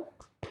 So...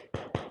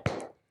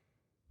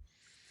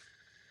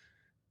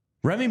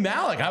 Remy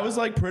Malek, I was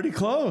pretty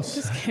close.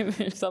 Just give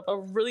yourself a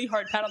really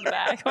hard pat on the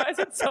back. Why is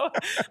it so...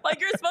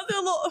 you're supposed to do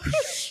a little...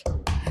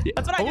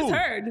 That's what I just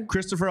heard.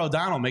 Christopher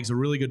O'Donnell makes a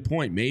really good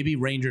point. Maybe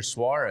Ranger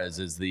Suarez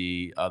is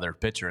the other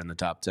pitcher in the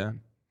top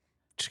 10.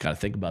 Just got to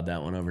think about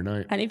that one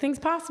overnight. Anything's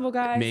possible,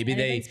 guys. Maybe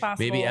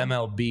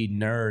MLB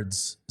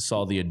nerds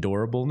saw the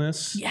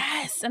adorableness.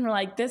 Yes, and we're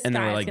like, this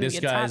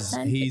guy's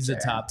he's a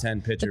top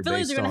 10 pitcher. The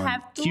Phillies are going to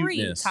have 3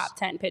 cuteness. top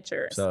 10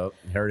 pitchers. So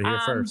heard it here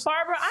first.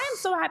 Barbara, I am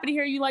so happy to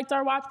hear you liked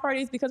our watch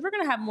parties because we're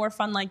going to have more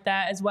fun like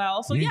that as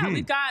well. So yeah,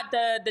 we've got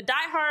the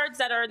diehards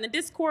that are in the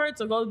Discord.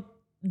 So go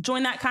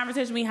join that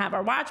conversation. We have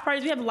our watch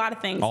parties. We have a lot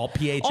of things. All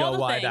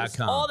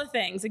PHLY.com. All the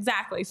things,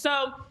 exactly.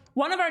 So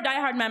one of our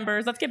diehard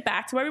members, let's get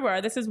back to where we were.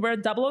 This is where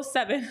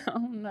 007,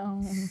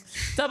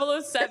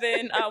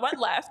 007 went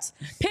left.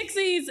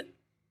 Pixies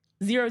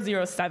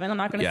 007, I'm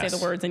not going to say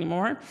the words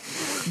anymore,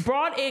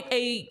 brought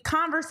a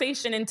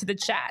conversation into the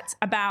chat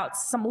about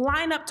some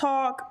lineup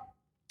talk.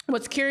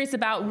 Was curious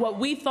about what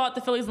we thought the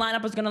Phillies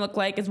lineup was going to look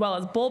like, as well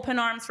as bullpen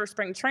arms for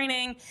spring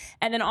training,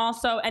 and then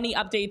also any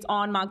updates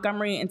on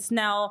Montgomery and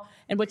Snell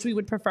and which we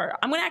would prefer.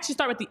 I'm going to actually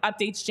start with the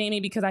updates, Jamie,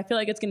 because I feel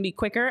like it's going to be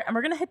quicker, and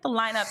we're going to hit the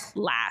lineup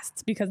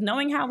last because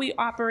knowing how we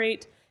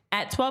operate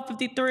at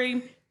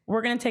 12:53,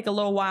 we're going to take a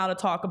little while to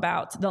talk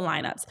about the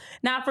lineups.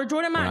 Now, for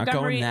Jordan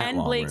Montgomery and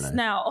Blake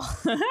Snell,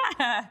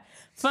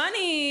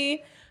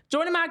 funny,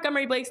 Jordan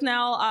Montgomery, Blake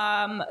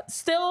Snell,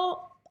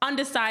 still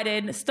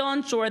undecided, still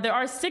unsure. There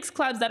are 6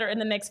 clubs that are in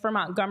the mix for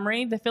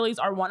Montgomery. The Phillies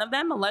are one of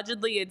them.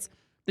 Allegedly, it's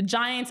the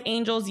Giants,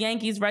 Angels,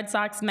 Yankees, Red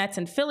Sox, Mets,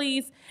 and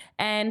Phillies.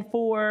 And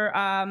for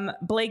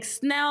Blake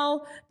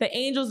Snell, the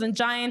Angels and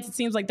Giants, it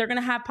seems like they're going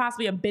to have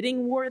possibly a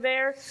bidding war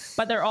there.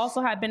 But there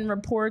also have been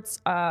reports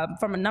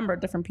from a number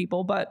of different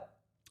people. But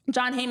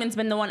John Heyman's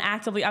been the one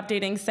actively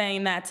updating,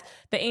 saying that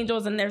the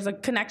Angels, and there's a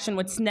connection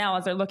with Snell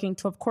as they're looking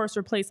to, of course,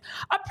 replace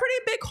a pretty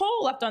big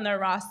hole left on their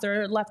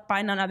roster, left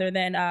by none other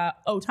than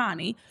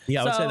Ohtani.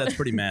 Yeah, I would say that's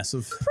pretty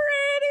massive. Pretty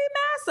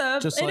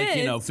massive.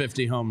 Just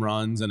 50 home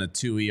runs and a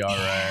 2 ERA.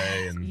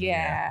 And,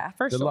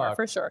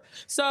 for sure.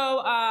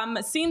 So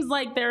it seems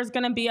like there's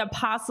going to be some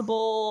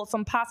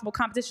possible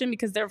competition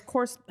because there, of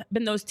course,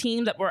 been those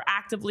teams that were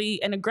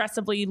actively and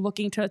aggressively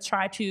looking to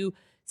try to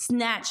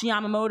snatch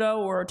Yamamoto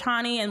or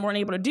Ohtani and weren't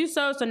able to do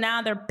so. So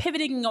now they're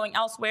pivoting and going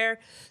elsewhere.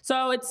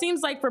 So it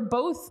seems like for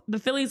both, the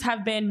Phillies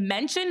have been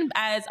mentioned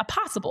as a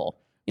possible.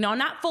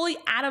 Not fully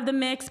out of the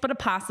mix, but a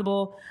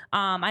possible.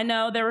 I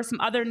know there were some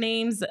other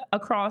names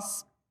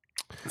across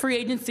free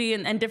agency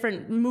and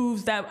different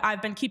moves that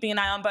I've been keeping an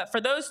eye on. But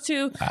for those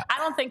two, I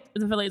don't think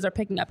the Phillies are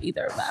picking up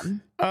either of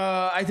them.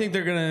 I think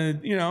they're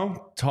going to,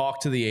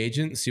 talk to the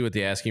agent, see what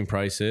the asking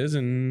price is.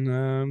 And,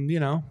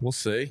 we'll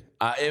see.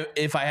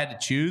 If I had to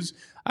choose,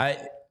 I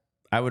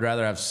would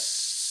rather have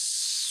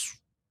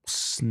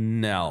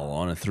Snell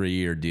on a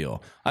 3-year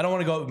deal. I don't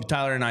want to go.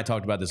 Tyler and I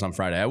talked about this on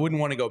Friday. I wouldn't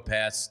want to go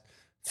past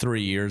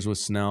 3 years with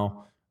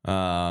Snell.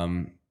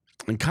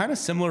 And kind of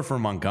similar for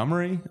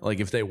Montgomery. Like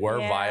if they were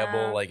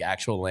viable, like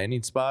actual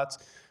landing spots,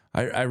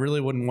 I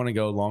really wouldn't want to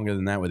go longer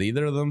than that with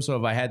either of them. So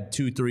if I had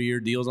 2 3-year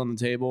deals on the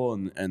table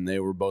and they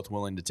were both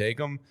willing to take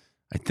them,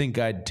 I think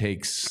I'd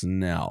take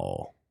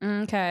Snell.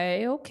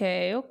 Okay.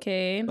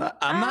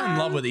 I'm not in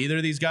love with either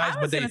of these guys,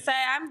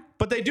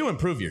 but they do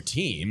improve your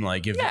team.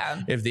 Like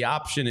if the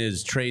option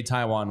is trade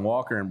Taijuan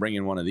Walker and bring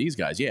in one of these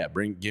guys,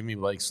 give me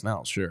Blake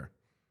Snell, sure.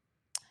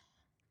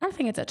 I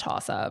think it's a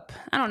toss-up.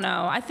 I don't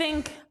know. I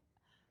think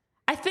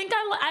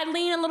I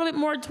lean a little bit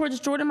more towards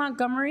Jordan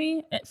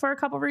Montgomery for a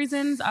couple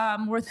reasons,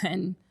 more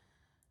than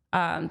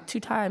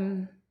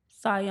 2-time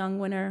Cy Young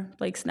winner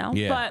Blake Snell.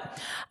 Yeah.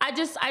 But I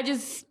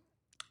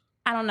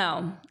don't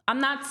know. I'm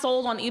not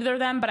sold on either of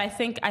them, but I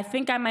think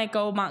I might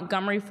go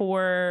Montgomery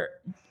for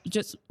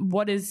just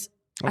what is.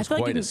 I feel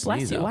like you can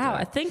bless you. Wow,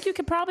 I think you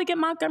could probably get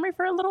Montgomery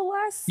for a little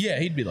less. Yeah,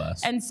 he'd be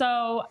less. And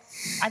so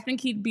I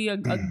think he'd be a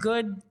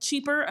good,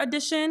 cheaper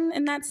addition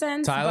in that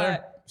sense.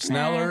 Tyler,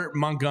 Snell or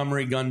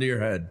Montgomery, gun to your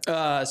head.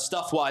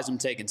 Stuff-wise, I'm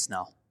taking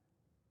Snell.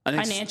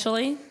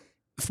 Financially?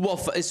 Well,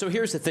 so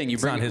here's the thing.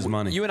 It's not his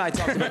money. You and I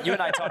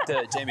talked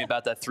to Jamie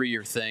about that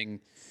 3-year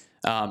thing.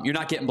 You're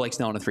not getting Blake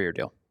Snell on a 3-year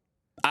deal.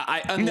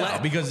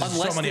 Because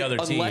there's so many other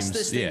teams. Unless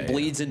this thing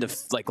bleeds into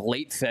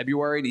late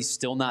February and he's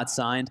still not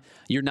signed,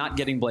 you're not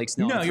getting Blake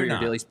Snell on a 3-year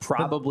deal. He's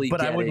probably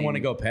but I wouldn't want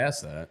to go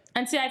past that.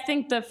 And see, I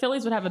think the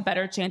Phillies would have a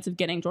better chance of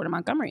getting Jordan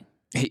Montgomery.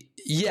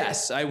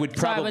 Yes, I would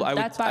probably. I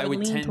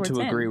would tend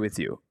to agree with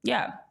you.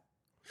 Yeah.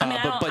 I mean,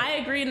 I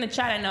agree in the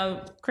chat. I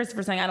know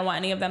Christopher saying I don't want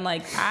any of them.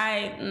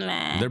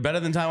 They're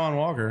better than Taijuan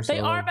Walker. They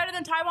are better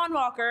than Taijuan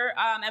Walker.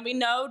 And we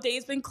know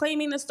Dave's been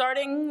claiming the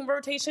starting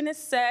rotation is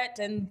set,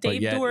 and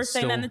Dave Dewar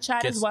saying that in the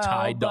chat as well.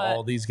 Tied to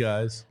all these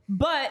guys.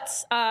 But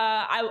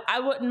I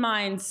wouldn't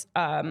mind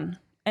an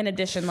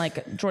addition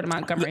like Jordan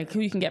Montgomery, who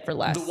you can get for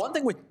less. The one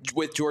thing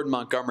with Jordan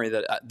Montgomery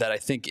that I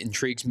think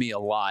intrigues me a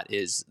lot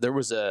is there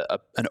was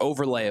an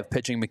overlay of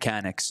pitching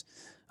mechanics,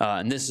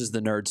 and this is the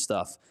nerd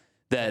stuff,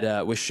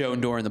 that was shown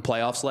during the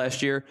playoffs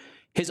last year.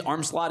 His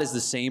arm slot is the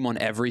same on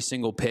every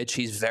single pitch.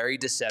 He's very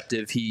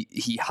deceptive.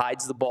 He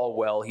hides the ball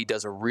well. He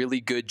does a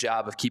really good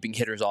job of keeping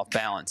hitters off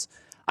balance.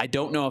 I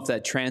don't know if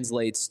that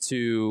translates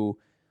to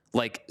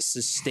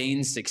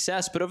sustained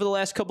success, but over the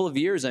last couple of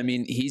years, I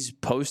mean, he's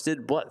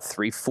posted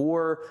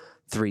 3-4,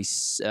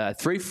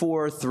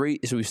 3-4. So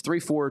he was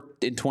 3-4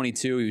 in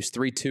 22. He was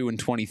 3-2 in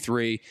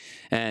 23,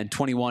 and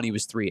 21 he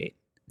was 3-8.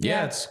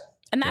 Yeah.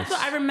 And that's what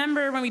I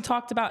remember when we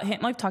talked about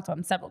him. I've talked about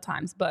him several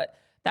times, but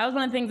that was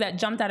one of the things that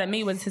jumped out at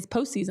me was his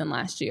postseason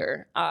last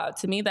year.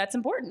 To me, that's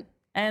important.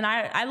 And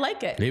I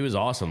like it. He was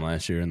awesome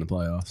last year in the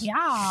playoffs.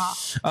 Yeah.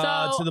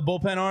 To the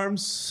bullpen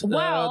arms,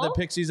 the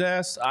Pixies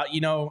asked. You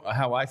know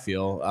how I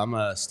feel. I'm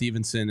a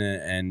Stevenson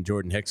and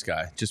Jordan Hicks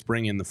guy. Just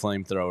bring in the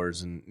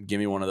flamethrowers and give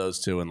me one of those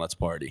two and let's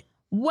party.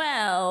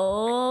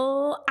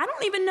 Well, I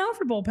don't even know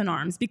for bullpen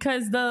arms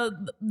because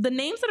the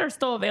names that are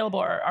still available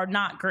are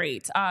not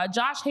great.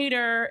 Josh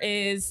Hader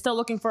is still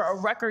looking for a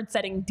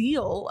record-setting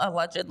deal,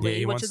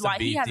 allegedly, which is why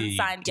he hasn't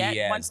signed yet.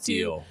 He wants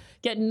to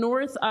get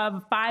north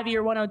of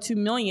 5-year, $102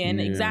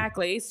 million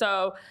exactly.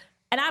 So,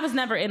 and I was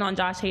never in on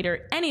Josh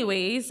Hader,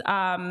 anyways.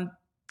 I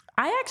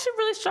actually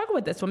really struggle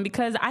with this one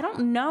because I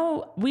don't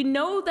know. We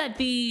know that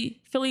the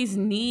Phillies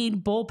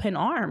need bullpen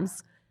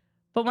arms.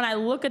 But when I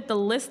look at the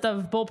list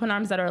of bullpen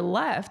arms that are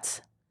left...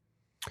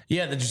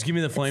 Yeah, then just give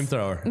me the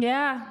flamethrower.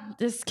 Yeah,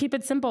 just keep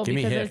it simple. Give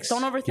me Hicks.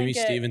 Don't overthink it. Give me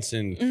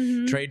Stevenson.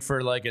 Mm-hmm. Trade for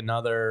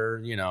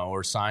another,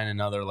 or sign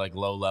another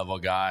low-level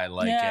guy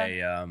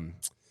a...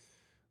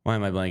 why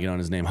am I blanking on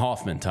his name?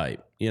 Hoffman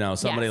type.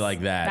 Somebody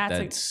like that.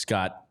 That's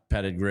got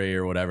pedigree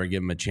or whatever.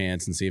 Give him a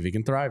chance and see if he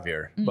can thrive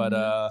here. Mm-hmm. But...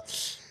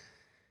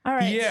 all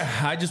right. Yeah,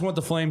 I just want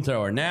the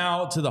flamethrower.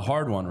 Now to the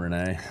hard one,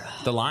 Renee.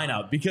 The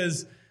lineup.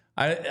 Because...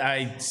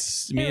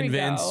 me and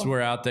Vince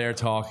were out there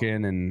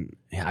talking, and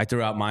I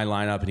threw out my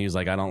lineup, and he was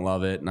like, I don't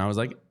love it. And I was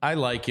like, I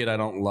like it. I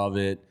don't love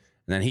it.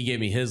 And then he gave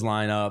me his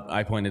lineup.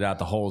 I pointed out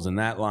the holes in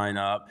that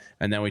lineup.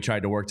 And then we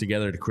tried to work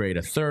together to create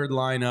a third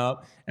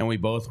lineup. And we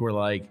both were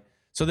like,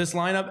 so this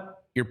lineup,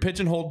 you're pitch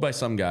and hold by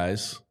some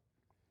guys.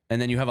 And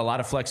then you have a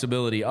lot of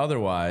flexibility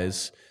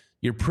otherwise.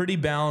 You're pretty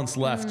balanced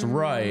left,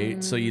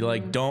 right. So you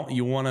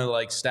you want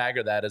to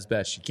stagger that as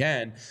best you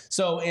can.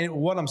 So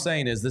what I'm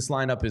saying is this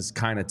lineup is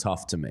kind of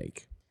tough to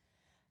make.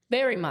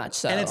 Very much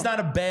so. And it's not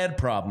a bad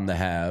problem to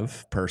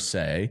have per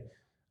se.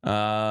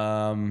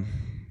 But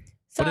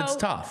it's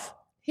tough.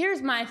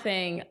 Here's my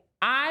thing.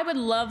 I would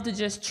love to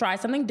just try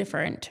something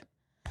different.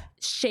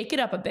 Shake it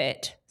up a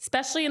bit,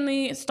 especially in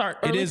the start.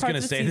 It is going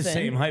to stay the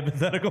same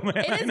hypothetical, man.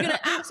 It is going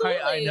to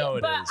absolutely. I know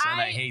it is,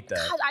 and I hate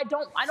that. God,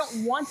 I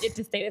don't want it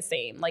to stay the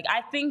same. Like,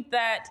 I think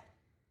that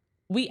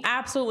we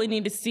absolutely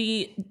need to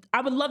see.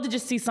 I would love to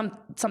just see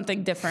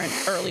something different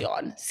early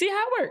on. See how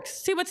it works.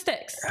 See what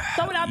sticks.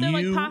 Throw it out there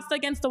like pasta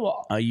against the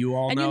wall. You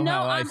all know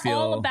how I feel. I'm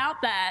all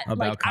about that.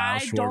 About Kyle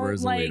Schwarber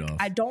as a leadoff.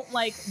 I don't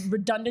like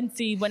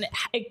redundancy when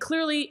it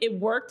clearly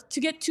worked to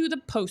get to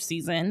the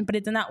postseason, but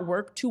it did not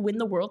work to win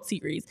the World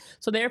Series.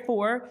 So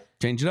therefore,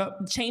 change it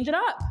up. Change it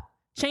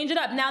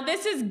up. Now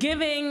this is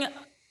giving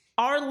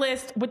our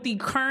list with the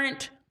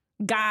current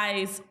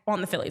guys on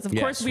the Phillies. Of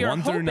course, we are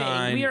hoping.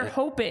 9, we are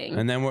hoping.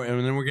 And then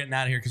we're getting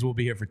out of here because we'll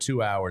be here for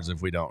 2 hours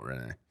if we don't,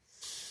 Renee.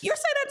 You're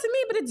saying that to me,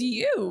 but it's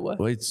you.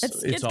 Well, it's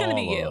going to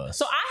be you. Us.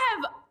 So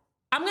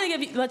I'm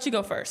going to let you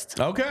go first.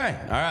 Okay.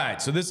 All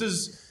right. So this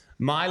is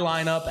my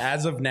lineup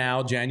as of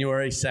now,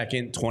 January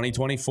 2nd,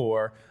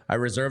 2024. I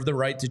reserve the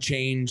right to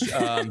change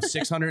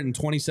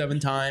 627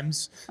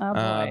 times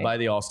by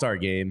the All-Star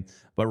game.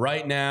 But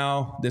right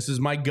now, this is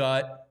my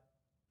gut,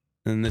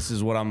 and this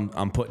is what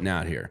I'm putting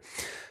out here.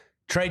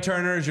 Trey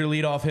Turner is your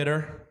leadoff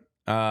hitter.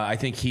 I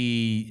think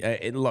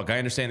look, I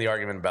understand the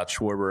argument about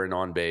Schwarber and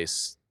on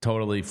base.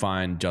 Totally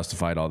fine,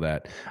 justified, all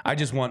that. I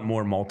just want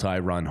more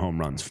multi-run home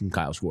runs from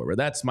Kyle Schwarber.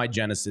 That's my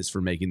genesis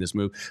for making this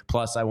move.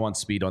 Plus, I want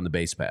speed on the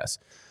base pass.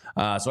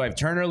 So I have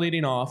Turner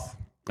leading off.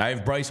 I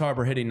have Bryce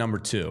Harper hitting number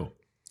 2.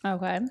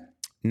 Okay.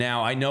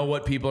 Now, I know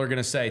what people are going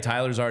to say.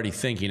 Tyler's already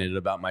thinking it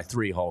about my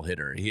 3-hole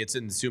hitter. He hits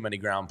into too many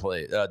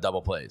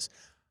double plays.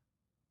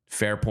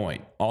 Fair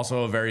point.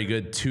 Also a very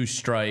good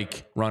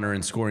 2-strike runner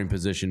in scoring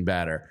position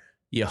batter.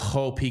 You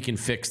hope he can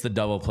fix the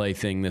double play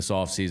thing this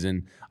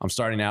offseason. I'm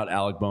starting out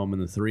Alec Bohm in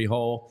the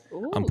 3-hole.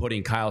 I'm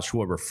putting Kyle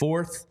Schwarber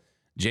 4th.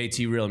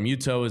 JT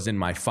Realmuto is in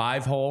my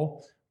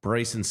 5-hole.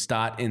 Bryson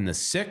Stott in the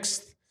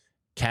 6th.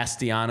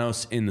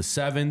 Castellanos in the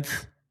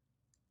 7th.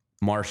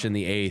 Marsh in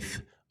the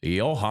 8th.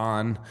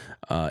 Johan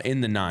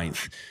in the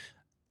 9th.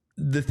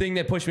 The thing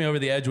that pushed me over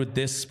the edge with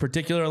this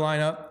particular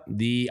lineup,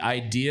 the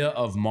idea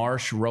of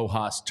Marsh,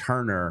 Rojas,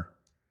 Turner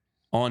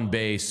on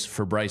base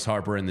for Bryce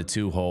Harper in the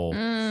 2-hole.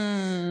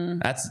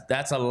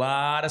 That's a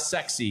lot of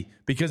sexy,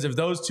 because if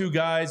those two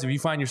guys, if you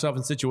find yourself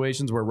in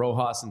situations where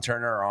Rojas and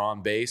Turner are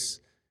on base,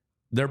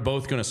 they're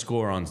both going to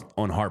score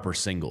on Harper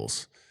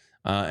singles.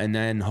 And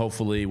then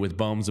hopefully with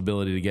Bohm's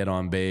ability to get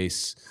on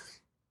base,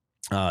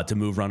 to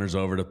move runners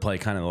over to play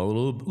kind of a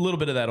little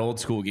bit of that old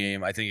school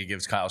game, I think it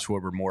gives Kyle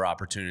Schwarber more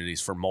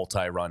opportunities for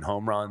multi-run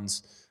home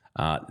runs.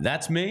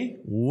 That's me.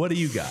 What do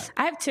you got?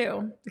 I have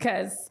 2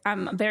 because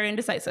I'm very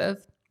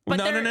indecisive. But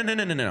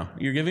no.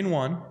 You're giving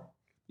 1.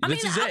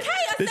 This is it.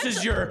 This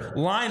is your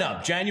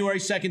lineup, January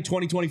 2nd,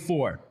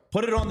 2024.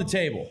 Put it on the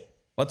table.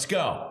 Let's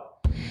go.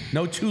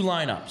 No 2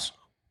 lineups.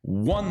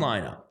 1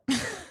 lineup.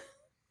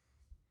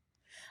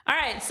 All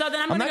right, so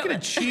then I'm not going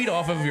to cheat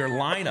off of your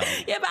lineup.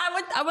 Yeah, but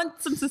I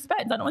want some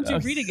suspense. I don't want you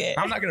reading it.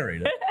 I'm not going to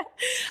read it.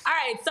 All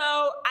right, so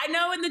I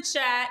know in the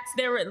chat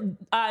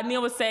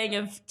Neil was saying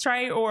if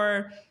Trey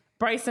or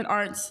Bryson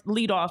aren't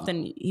lead off,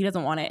 then he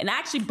doesn't want it. And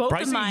actually, both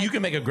Bryson, of mine, you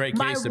can make a great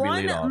case to be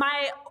lead off.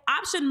 My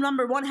option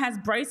number 1 has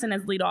Bryson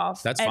as lead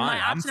off. That's and fine.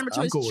 My option number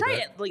 2 is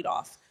Trey at lead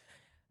off.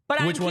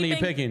 But which one are you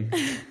picking?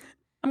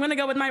 I'm going to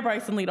go with my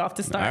Bryson lead off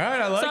to start. All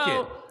right, I like it.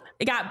 So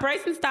I got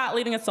Bryson Stott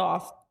leading us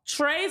off.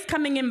 Trey's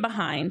coming in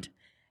behind.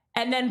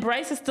 And then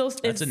Bryce is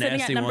sitting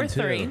at number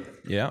 3.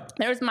 Yeah.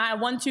 There's my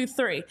 1, 2,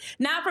 3.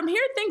 Now from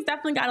here, things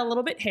definitely got a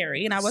little bit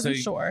hairy, and I wasn't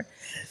sure.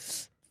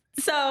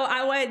 So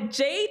I went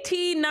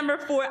JT number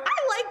 4. I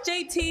like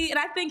JT, and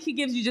I think he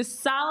gives you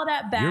just solid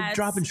at bats. You're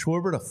dropping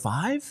Schwarber to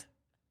 5?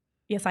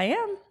 Yes, I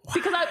am. Wow.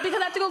 Because I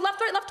have to go left,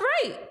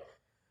 right.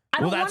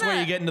 That's where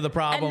you get into the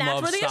problem. And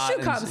that's where the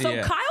issue comes. So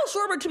yeah. Kyle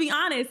Schwarber, to be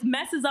honest,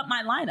 messes up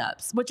my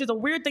lineups, which is a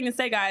weird thing to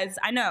say, guys.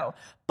 I know.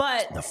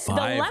 But the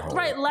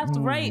left,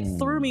 right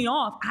threw me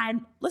off.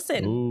 I'm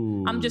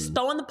just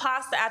throwing the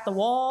pasta at the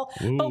wall.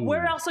 Ooh. But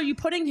where else are you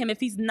putting him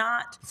if he's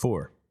not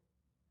 4?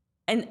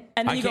 And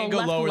then I can't go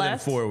left, lower than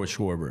 4 with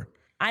Schwarber.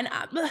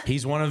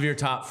 He's one of your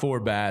top 4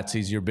 bats.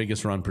 He's your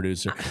biggest run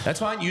producer. That's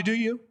fine. You do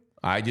you.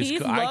 I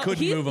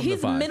couldn't move him to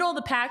 5. He's middle of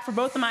the pack for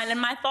both of mine. And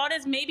my thought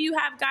is maybe you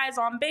have guys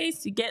on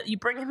base. You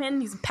bring him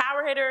in. He's a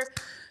power hitter.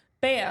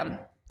 Bam.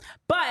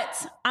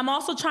 But I'm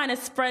also trying to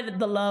spread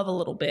the love a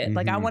little bit. Mm-hmm.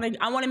 Like I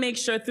want to make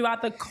sure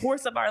throughout the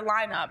course of our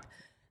lineup,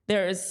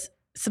 there's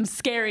some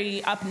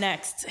scary up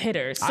next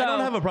hitters. So I don't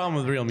have a problem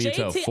with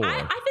Realmuto 4. I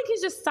think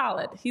he's just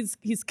solid. He's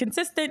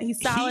consistent.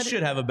 He's solid. He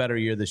should have a better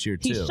year this year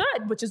too. He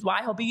should, which is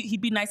why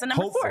he'd be nice at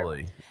number 4.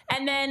 Hopefully.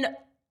 And then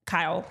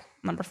Kyle,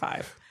 number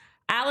 5.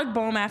 Alec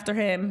Bohm after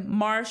him.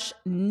 Marsh,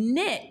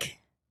 Nick,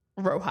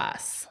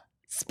 Rojas.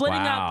 Splitting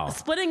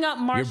up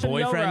Marsh Your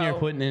boyfriend and Yoro. You're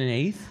putting in an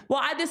 8th?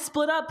 Well, I just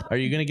split up. Are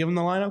you going to give him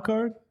the lineup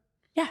card?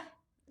 Yeah.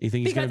 You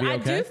think he's going to be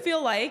okay?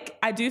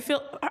 I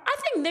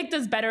think Nick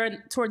does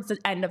better towards the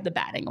end of the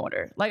batting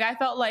order. Like I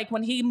felt like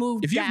when he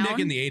moved down. If you have Nick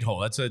in the 8 hole,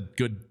 that's a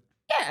good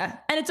Yeah,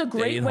 and it's a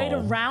great way to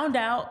round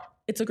out.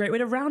 It's a great way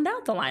to round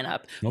out the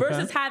lineup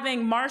versus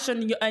having Marsh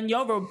and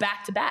Yovo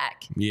back to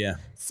back. Yeah,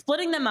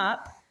 splitting them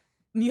up.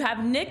 You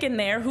have Nick in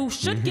there, who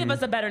should give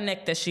us a better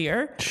Nick this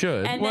year.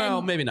 Should. And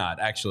well, maybe not,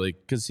 actually,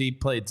 because he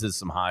played to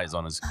some highs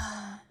on his...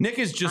 Nick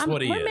is just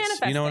what he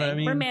is. You know what I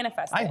mean? We're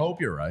manifesting. I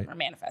hope you're right. We're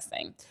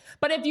manifesting.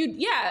 But if you,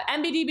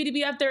 MBD,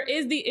 BDBF, there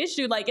is the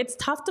issue. Like, it's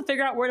tough to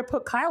figure out where to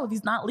put Kyle if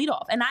he's not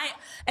leadoff. And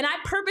I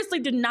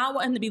purposely did not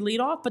want him to be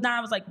leadoff, but then I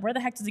was like, where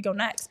the heck does he go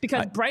next?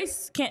 Because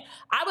Bryce can't...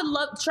 I would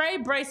love... Trey,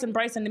 Bryce, and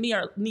Bryson to me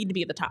need to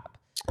be at the top.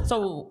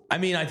 So I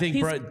mean, I think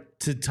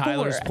to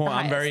Tyler's point,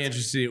 I'm very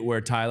interested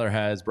where Tyler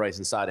has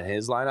Bryson Stott in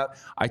his lineup.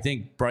 I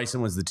think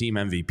Bryson was the team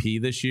MVP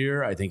this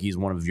year. I think he's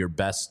one of your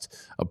best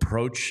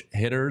approach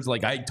hitters.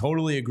 Like, I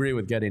totally agree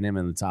with getting him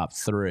in the top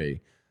 3.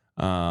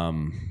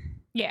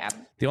 Yeah.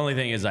 The only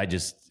thing is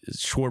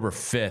Schwarber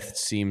 5th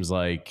seems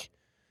like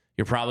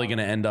you're probably going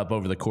to end up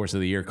over the course of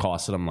the year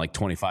costing him like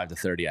 25 to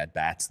 30 at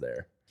bats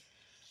there.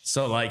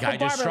 So, like, I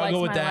just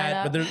struggle with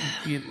that. But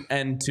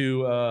and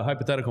to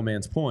hypothetical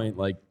man's point,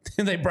 like,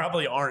 they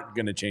probably aren't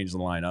going to change the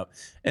lineup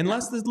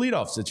unless the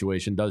leadoff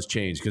situation does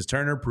change. Because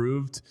Turner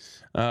proved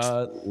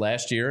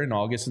last year in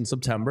August and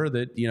September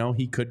that,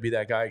 he could be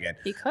that guy again.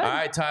 He could. All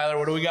right, Tyler,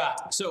 what do we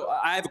got? So,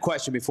 I have a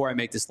question before I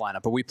make this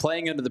lineup. Are we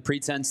playing under the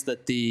pretense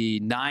that the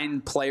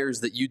 9 players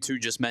that you two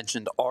just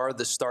mentioned are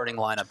the starting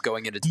lineup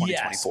going into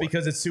 2024? Yes,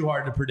 because it's too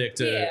hard to predict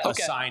a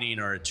signing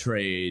or a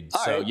trade.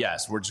 All right.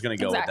 Yes, we're just going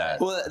to go with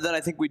that. Well, then I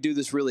think we do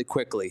this really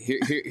quickly.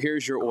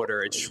 Here's your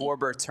order. It's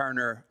Schwarber,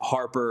 Turner,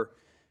 Harper,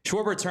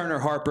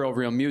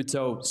 Real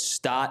Muto,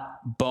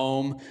 Stott,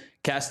 Bohm,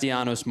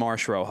 Castellanos,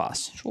 Marsh,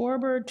 Rojas.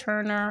 Schwarber,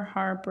 Turner,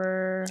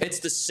 Harper.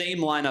 It's the same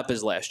lineup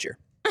as last year.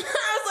 I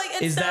was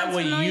like, is that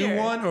what you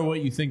want or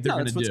what you think they're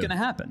going to do? That's what's going to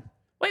happen.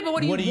 Wait, but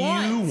what do you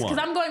want? Because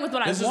I'm going with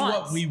what I want. This is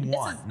what we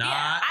want,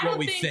 not what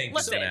we think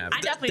is going to happen.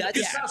 I definitely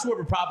think Kyle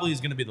Schwarber probably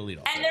is going to be the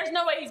leadoff. And there's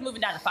no way he's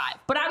moving down to 5.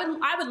 But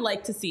I would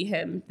like to see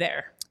him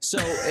there. So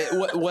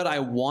what I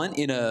want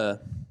in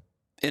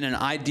an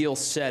ideal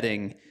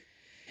setting.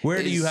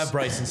 Where do you have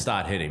Bryson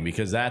Stott hitting?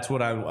 Because that's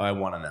what I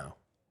want to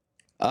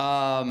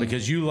know.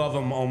 Because you love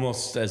him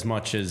almost as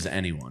much as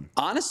anyone.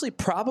 Honestly,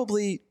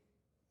 probably.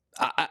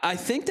 I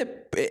think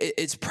that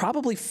it's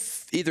probably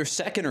either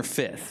 2nd or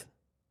 5th.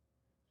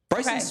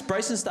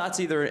 Bryson Stott's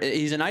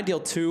he's an ideal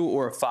 2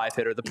 or a 5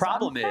 hitter. The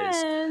problem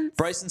is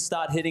Bryson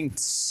Stott hitting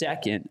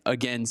 2nd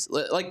against,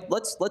 like,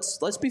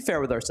 let's be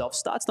fair with ourselves.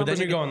 Stott's numbers. But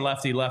then you're going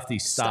lefty,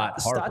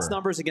 Stott, Harper. Stott's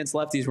numbers against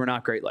lefties were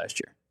not great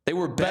last year. They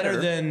were better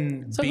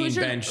than being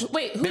benched.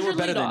 Wait, who's your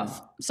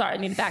leadoff? Sorry, I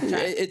need to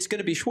backtrack. It's going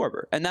to be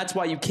Schwarber, and that's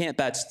why you can't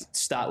bat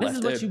Stott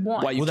left. This is what you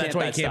want. That's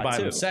why you can't buy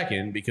him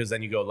 2nd, because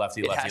then you go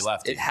lefty.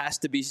 It has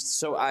to be.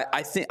 So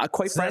I think,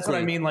 quite frankly, that's what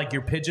I mean. Like,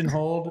 you're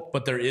pigeonholed,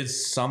 but there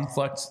is some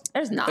flex.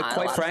 There's not.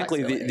 Quite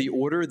frankly, the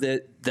order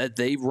that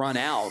they run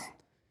out,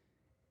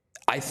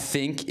 I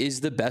think, is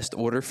the best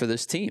order for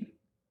this team.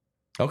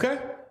 Okay.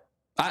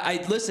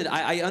 Listen.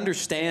 I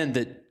understand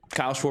that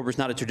Kyle Schwarber's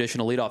not a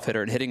traditional leadoff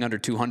hitter, and hitting under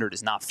 200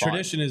 is not fun.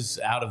 Tradition is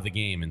out of the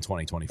game in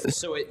 2024.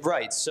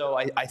 So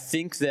I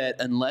think that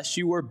unless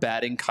you were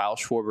batting Kyle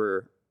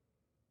Schwarber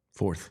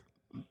 4th,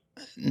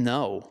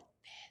 no,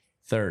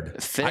 3rd,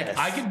 5th,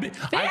 I could be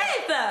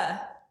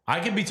 5th. I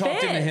could be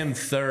talking to him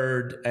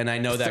 3rd, and I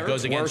know that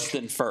goes against worse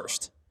than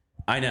 1st.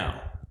 I know,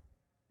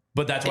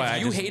 but that's why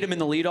if you hate him in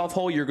the leadoff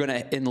hole, in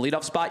the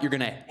leadoff spot, you're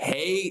gonna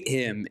hate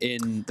him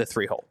in the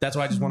 3 hole. That's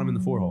why I just want him in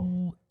the 4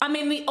 hole. I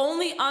mean, the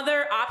only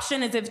other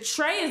option is if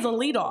Trey is a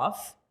leadoff,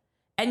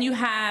 and you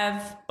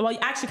have, well,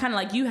 actually, kind of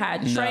like you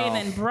had Trey and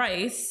then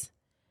Bryce,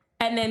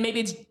 and then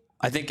maybe it's.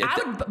 I think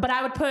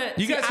I would put.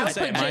 You guys can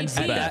say mine's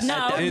the best.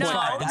 No,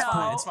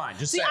 it's fine.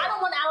 Just say I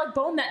don't want Alec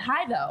Bohm that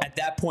high though. At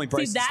that point,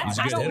 Bryce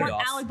I don't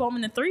want Alec Bohm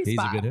in the 3 spot. He's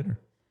a good hitter.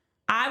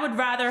 I would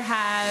rather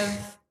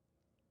have.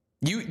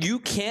 You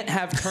can't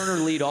have Turner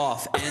lead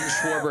off and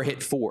Schwarber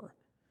hit 4.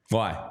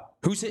 Why?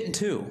 Who's hitting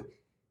 2?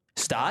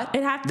 Stott?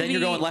 It have to then be,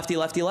 you're going lefty.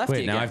 Wait,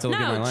 again. now I have to look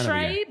at my lineup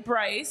Trey, again.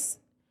 Bryce.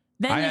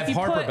 Then I have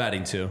Harper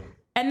batting 2.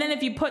 And then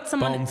if you put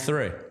someone. Bohm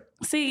 3.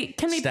 See,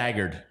 can we.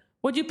 Staggered.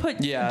 Would you put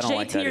I don't JT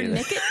like that or either.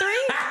 Nick at 3?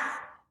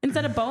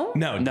 Instead of Bohm?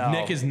 No,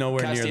 Nick is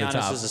nowhere near the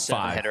top is a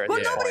 5. Hitter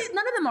well, none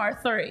of them are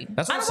 3.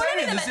 That's what I'm saying.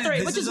 I don't want any of them at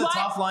 3, which is a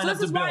tough lineup to build.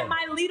 This is why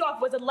my leadoff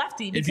was a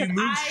lefty. If you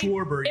move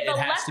Schwarber, it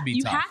has to be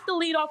you tough. You have to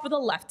lead off with a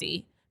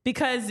lefty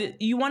because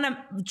you want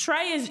to.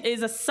 Trey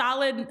is a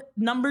solid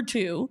number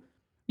 2.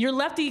 Your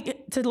lefty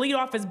to lead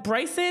off is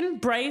Bryson,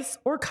 Bryce,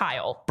 or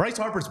Kyle. Bryce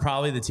Harper's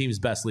probably the team's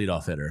best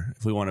leadoff hitter,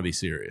 if we want to be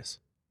serious.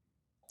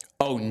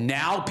 Oh,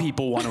 now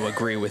people want to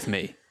agree with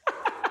me.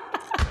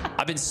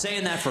 I've been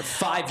saying that for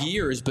 5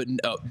 years, but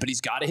he's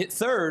got to hit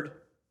 3rd.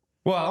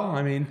 Well,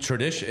 I mean,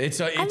 tradition.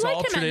 It's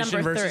all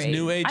tradition versus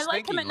new age. I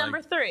like him at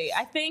number 3.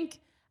 I think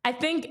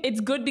it's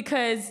good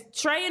because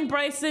Trey and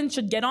Bryson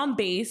should get on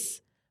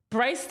base.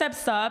 Bryce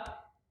steps up.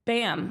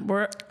 Bam.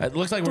 It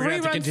looks like we're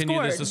going to have to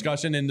continue this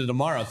discussion into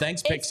tomorrow.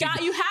 Thanks, Pixie.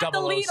 You have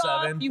to lead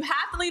off. You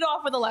have to lead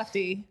off with a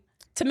lefty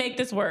to make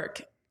this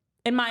work.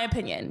 In my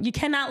opinion, you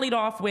cannot lead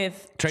off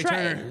with Trey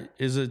Turner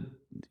is a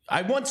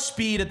I want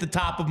speed at the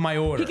top of my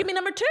order. He can be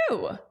number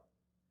 2.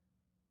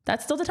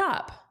 That's still the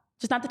top,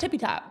 just not the tippy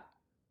top.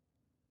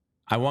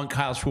 I want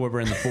Kyle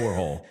Schwarber in the 4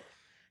 hole.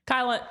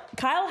 Kyle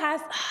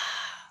has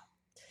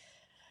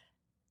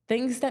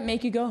things that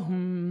make you go,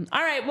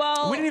 All right,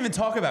 well. We didn't even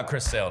talk about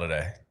Chris Sale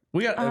today.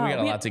 We got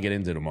a lot to get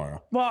into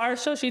tomorrow. Well, our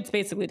show sheet's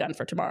basically done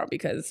for tomorrow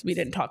because we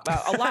didn't talk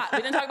about a lot. We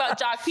didn't talk about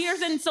Jock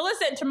Peterson. So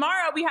listen,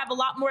 tomorrow we have a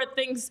lot more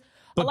things.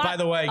 But by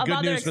the way,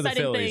 good news for the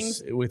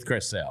Phillies with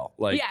Chris Sale.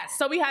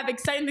 So we have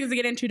exciting things to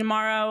get into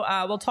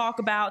tomorrow. We'll talk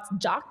about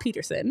Jock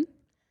Peterson.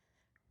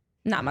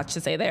 Not much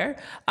to say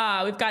there.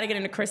 We've got to get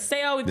into Chris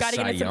Sale. We've got to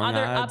get into some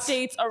other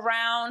updates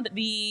around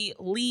the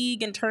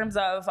league in terms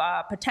of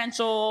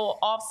potential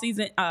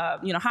off-season,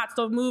 hot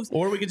stove moves.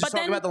 Or we could just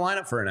talk about the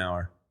lineup for an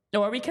hour.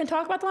 Or we can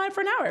talk about the line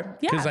for an hour.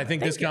 Yeah. Because I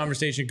think this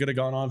conversation could have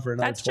gone on for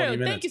another 20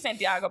 minutes. Thank you,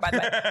 Santiago, by the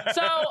way.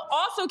 So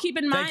also keep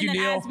in mind that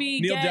Neil. as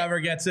we Neil Dever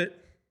gets it.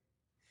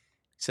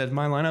 He said,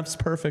 my lineup's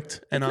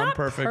perfect, and I'm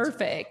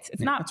perfect.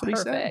 It's not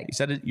perfect. He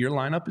said, your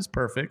lineup is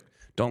perfect.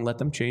 Don't let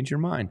them change your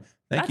mind.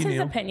 Thank you, Neil.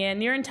 That's his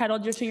opinion. You're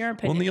entitled to your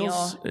opinion,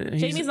 Neil.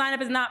 Jamie's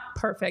lineup is not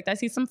perfect. I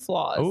see some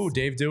flaws. Oh,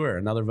 Dave Dewar,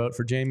 another vote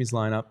for Jamie's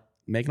lineup.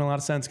 Making a lot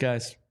of sense,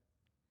 guys.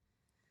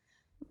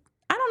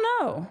 I don't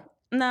know.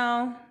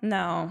 No.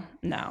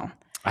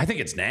 I think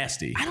it's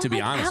nasty, to be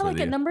honest with you. I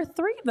like at number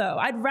 3, though.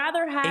 I'd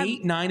rather have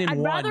 8, 9,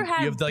 and 1. You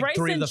have like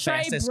 3 of the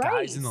fastest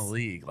guys in the Bryce.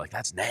 league. Like,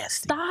 that's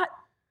nasty. Stott,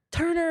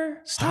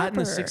 Turner, Stott in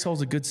the 6 hole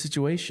is a good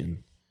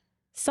situation.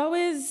 So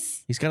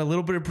is... He's got a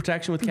little bit of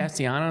protection with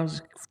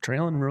Castellanos,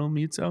 trailing Real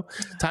Muto.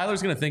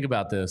 Tyler's going to think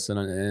about this, and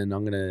I'm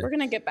going to... We're going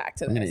to get back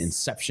to this. I'm going to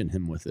inception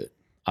him with it.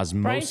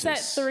 Osmosis.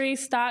 Bryce at 3,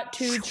 Stott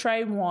 2,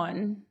 Trey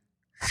 1.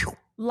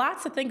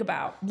 Lots to think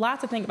about.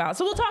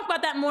 So we'll talk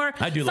about that more.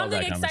 I do love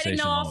that conversation. Something exciting,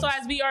 though, also,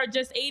 as we are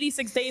just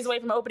 86 days away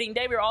from opening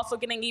day, we're also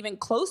getting even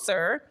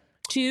closer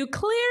to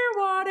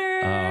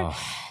Clearwater. Oh.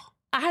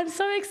 I'm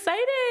so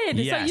excited.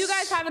 Yes. So you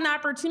guys have an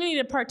opportunity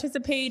to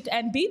participate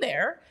and be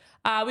there.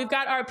 We've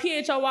got our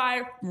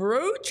PHLY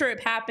road trip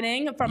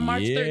happening from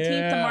March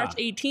 13th to March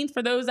 18th.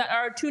 For those that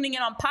are tuning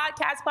in on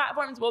podcast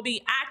platforms, we'll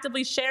be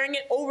actively sharing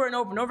it over and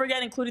over and over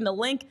again, including the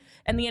link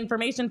and the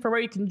information for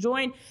where you can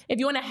join. If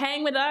you want to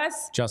hang with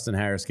us. Justin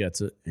Harris gets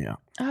it. Yeah.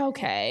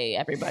 Okay,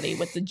 everybody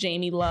with the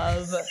Jamie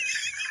love.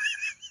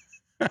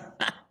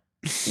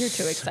 You're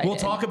too excited. We'll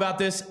talk about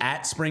this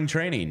at spring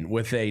training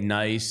with a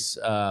nice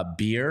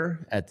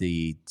beer at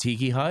the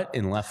Tiki Hut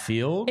in left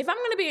field. If I'm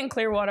going to be in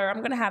Clearwater, I'm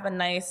going to have a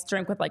nice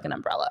drink with like an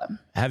umbrella.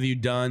 Have you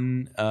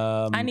done,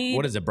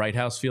 what is it, Bright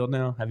House Field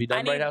now? Have you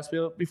done Bright House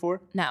Field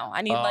before? No,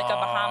 I need like a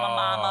Bahama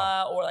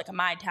Mama or like a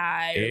Mai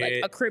Tai or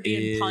like a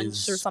Caribbean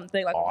punch or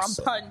something, like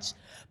awesome. A rum punch.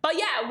 But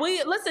yeah,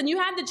 listen, you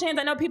had the chance.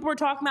 I know people were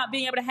talking about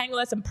being able to hang with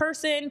us in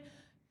person.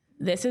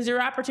 This is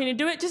your opportunity to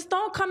do it. Just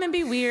don't come and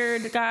be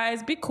weird,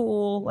 guys. Be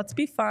cool. Let's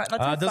be fun.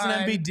 Doesn't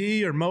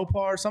MBD or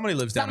Mopar? Somebody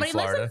lives down in Florida.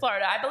 Somebody lives in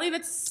Florida. I believe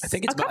it's. I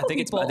think it's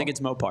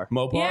Mopar.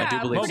 Mopar. Yeah, I do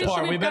believe Mopar.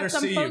 Sure we better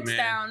see you, man.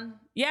 Down.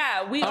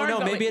 Yeah, we are. Oh no,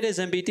 going. maybe it is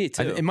MBD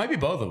too. It might be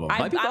both of them.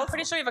 I'm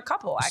pretty sure we have a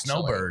couple actually.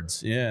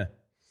 Snowbirds. Yeah.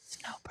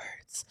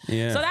 Snowbirds.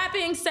 Yeah. So that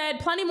being said,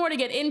 plenty more to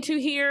get into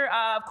here.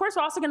 Of course,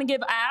 we're also going to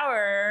give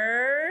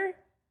our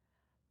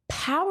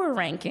power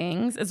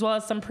rankings as well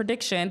as some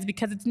predictions,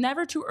 because it's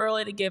never too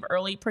early to give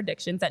early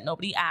predictions that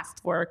nobody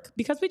asked for,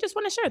 because we just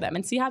want to share them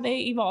and see how they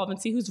evolve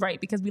and see who's right,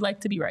 because we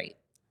like to be right.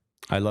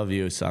 I love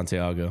you,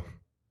 Santiago.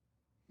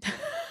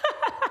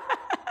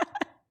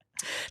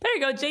 There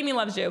you go. Jamie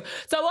loves you.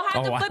 So we'll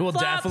have the flip-flops. We'll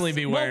definitely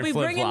be wearing flip-flops.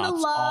 We'll be bringing the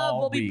love.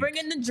 We'll be week.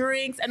 bringing the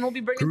drinks, and we'll be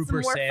bringing Grouper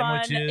some more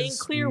sandwiches. fun in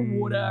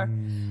Clearwater.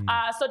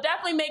 So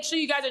definitely make sure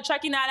you guys are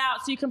checking that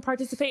out so you can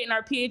participate in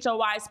our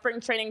PHLY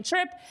spring training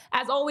trip.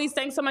 As always,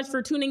 thanks so much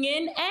for tuning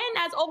in. And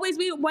as always,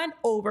 we went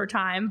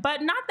overtime,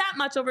 but not that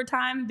much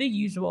overtime, the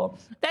usual.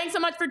 Thanks so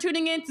much for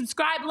tuning in.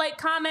 Subscribe, like,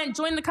 comment,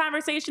 join the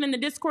conversation in the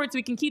Discord so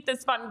we can keep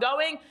this fun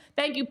going.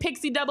 Thank you,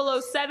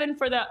 Pixie007,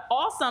 for the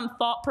awesome,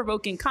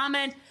 thought-provoking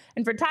comment.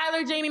 And for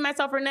Tyler, Jamie,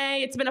 myself,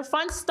 Renee, it's been a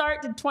fun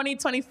start to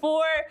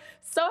 2024.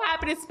 So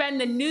happy to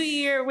spend the new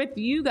year with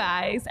you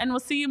guys. And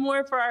we'll see you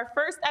more for our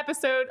first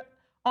episode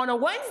on a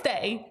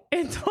Wednesday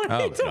in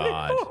 2024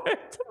 tomorrow.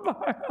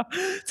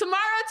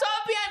 Tomorrow,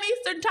 12 p.m.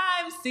 Eastern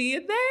Time. See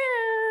you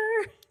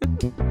there.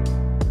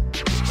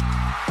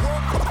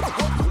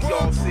 We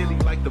all silly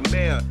like the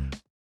mayor.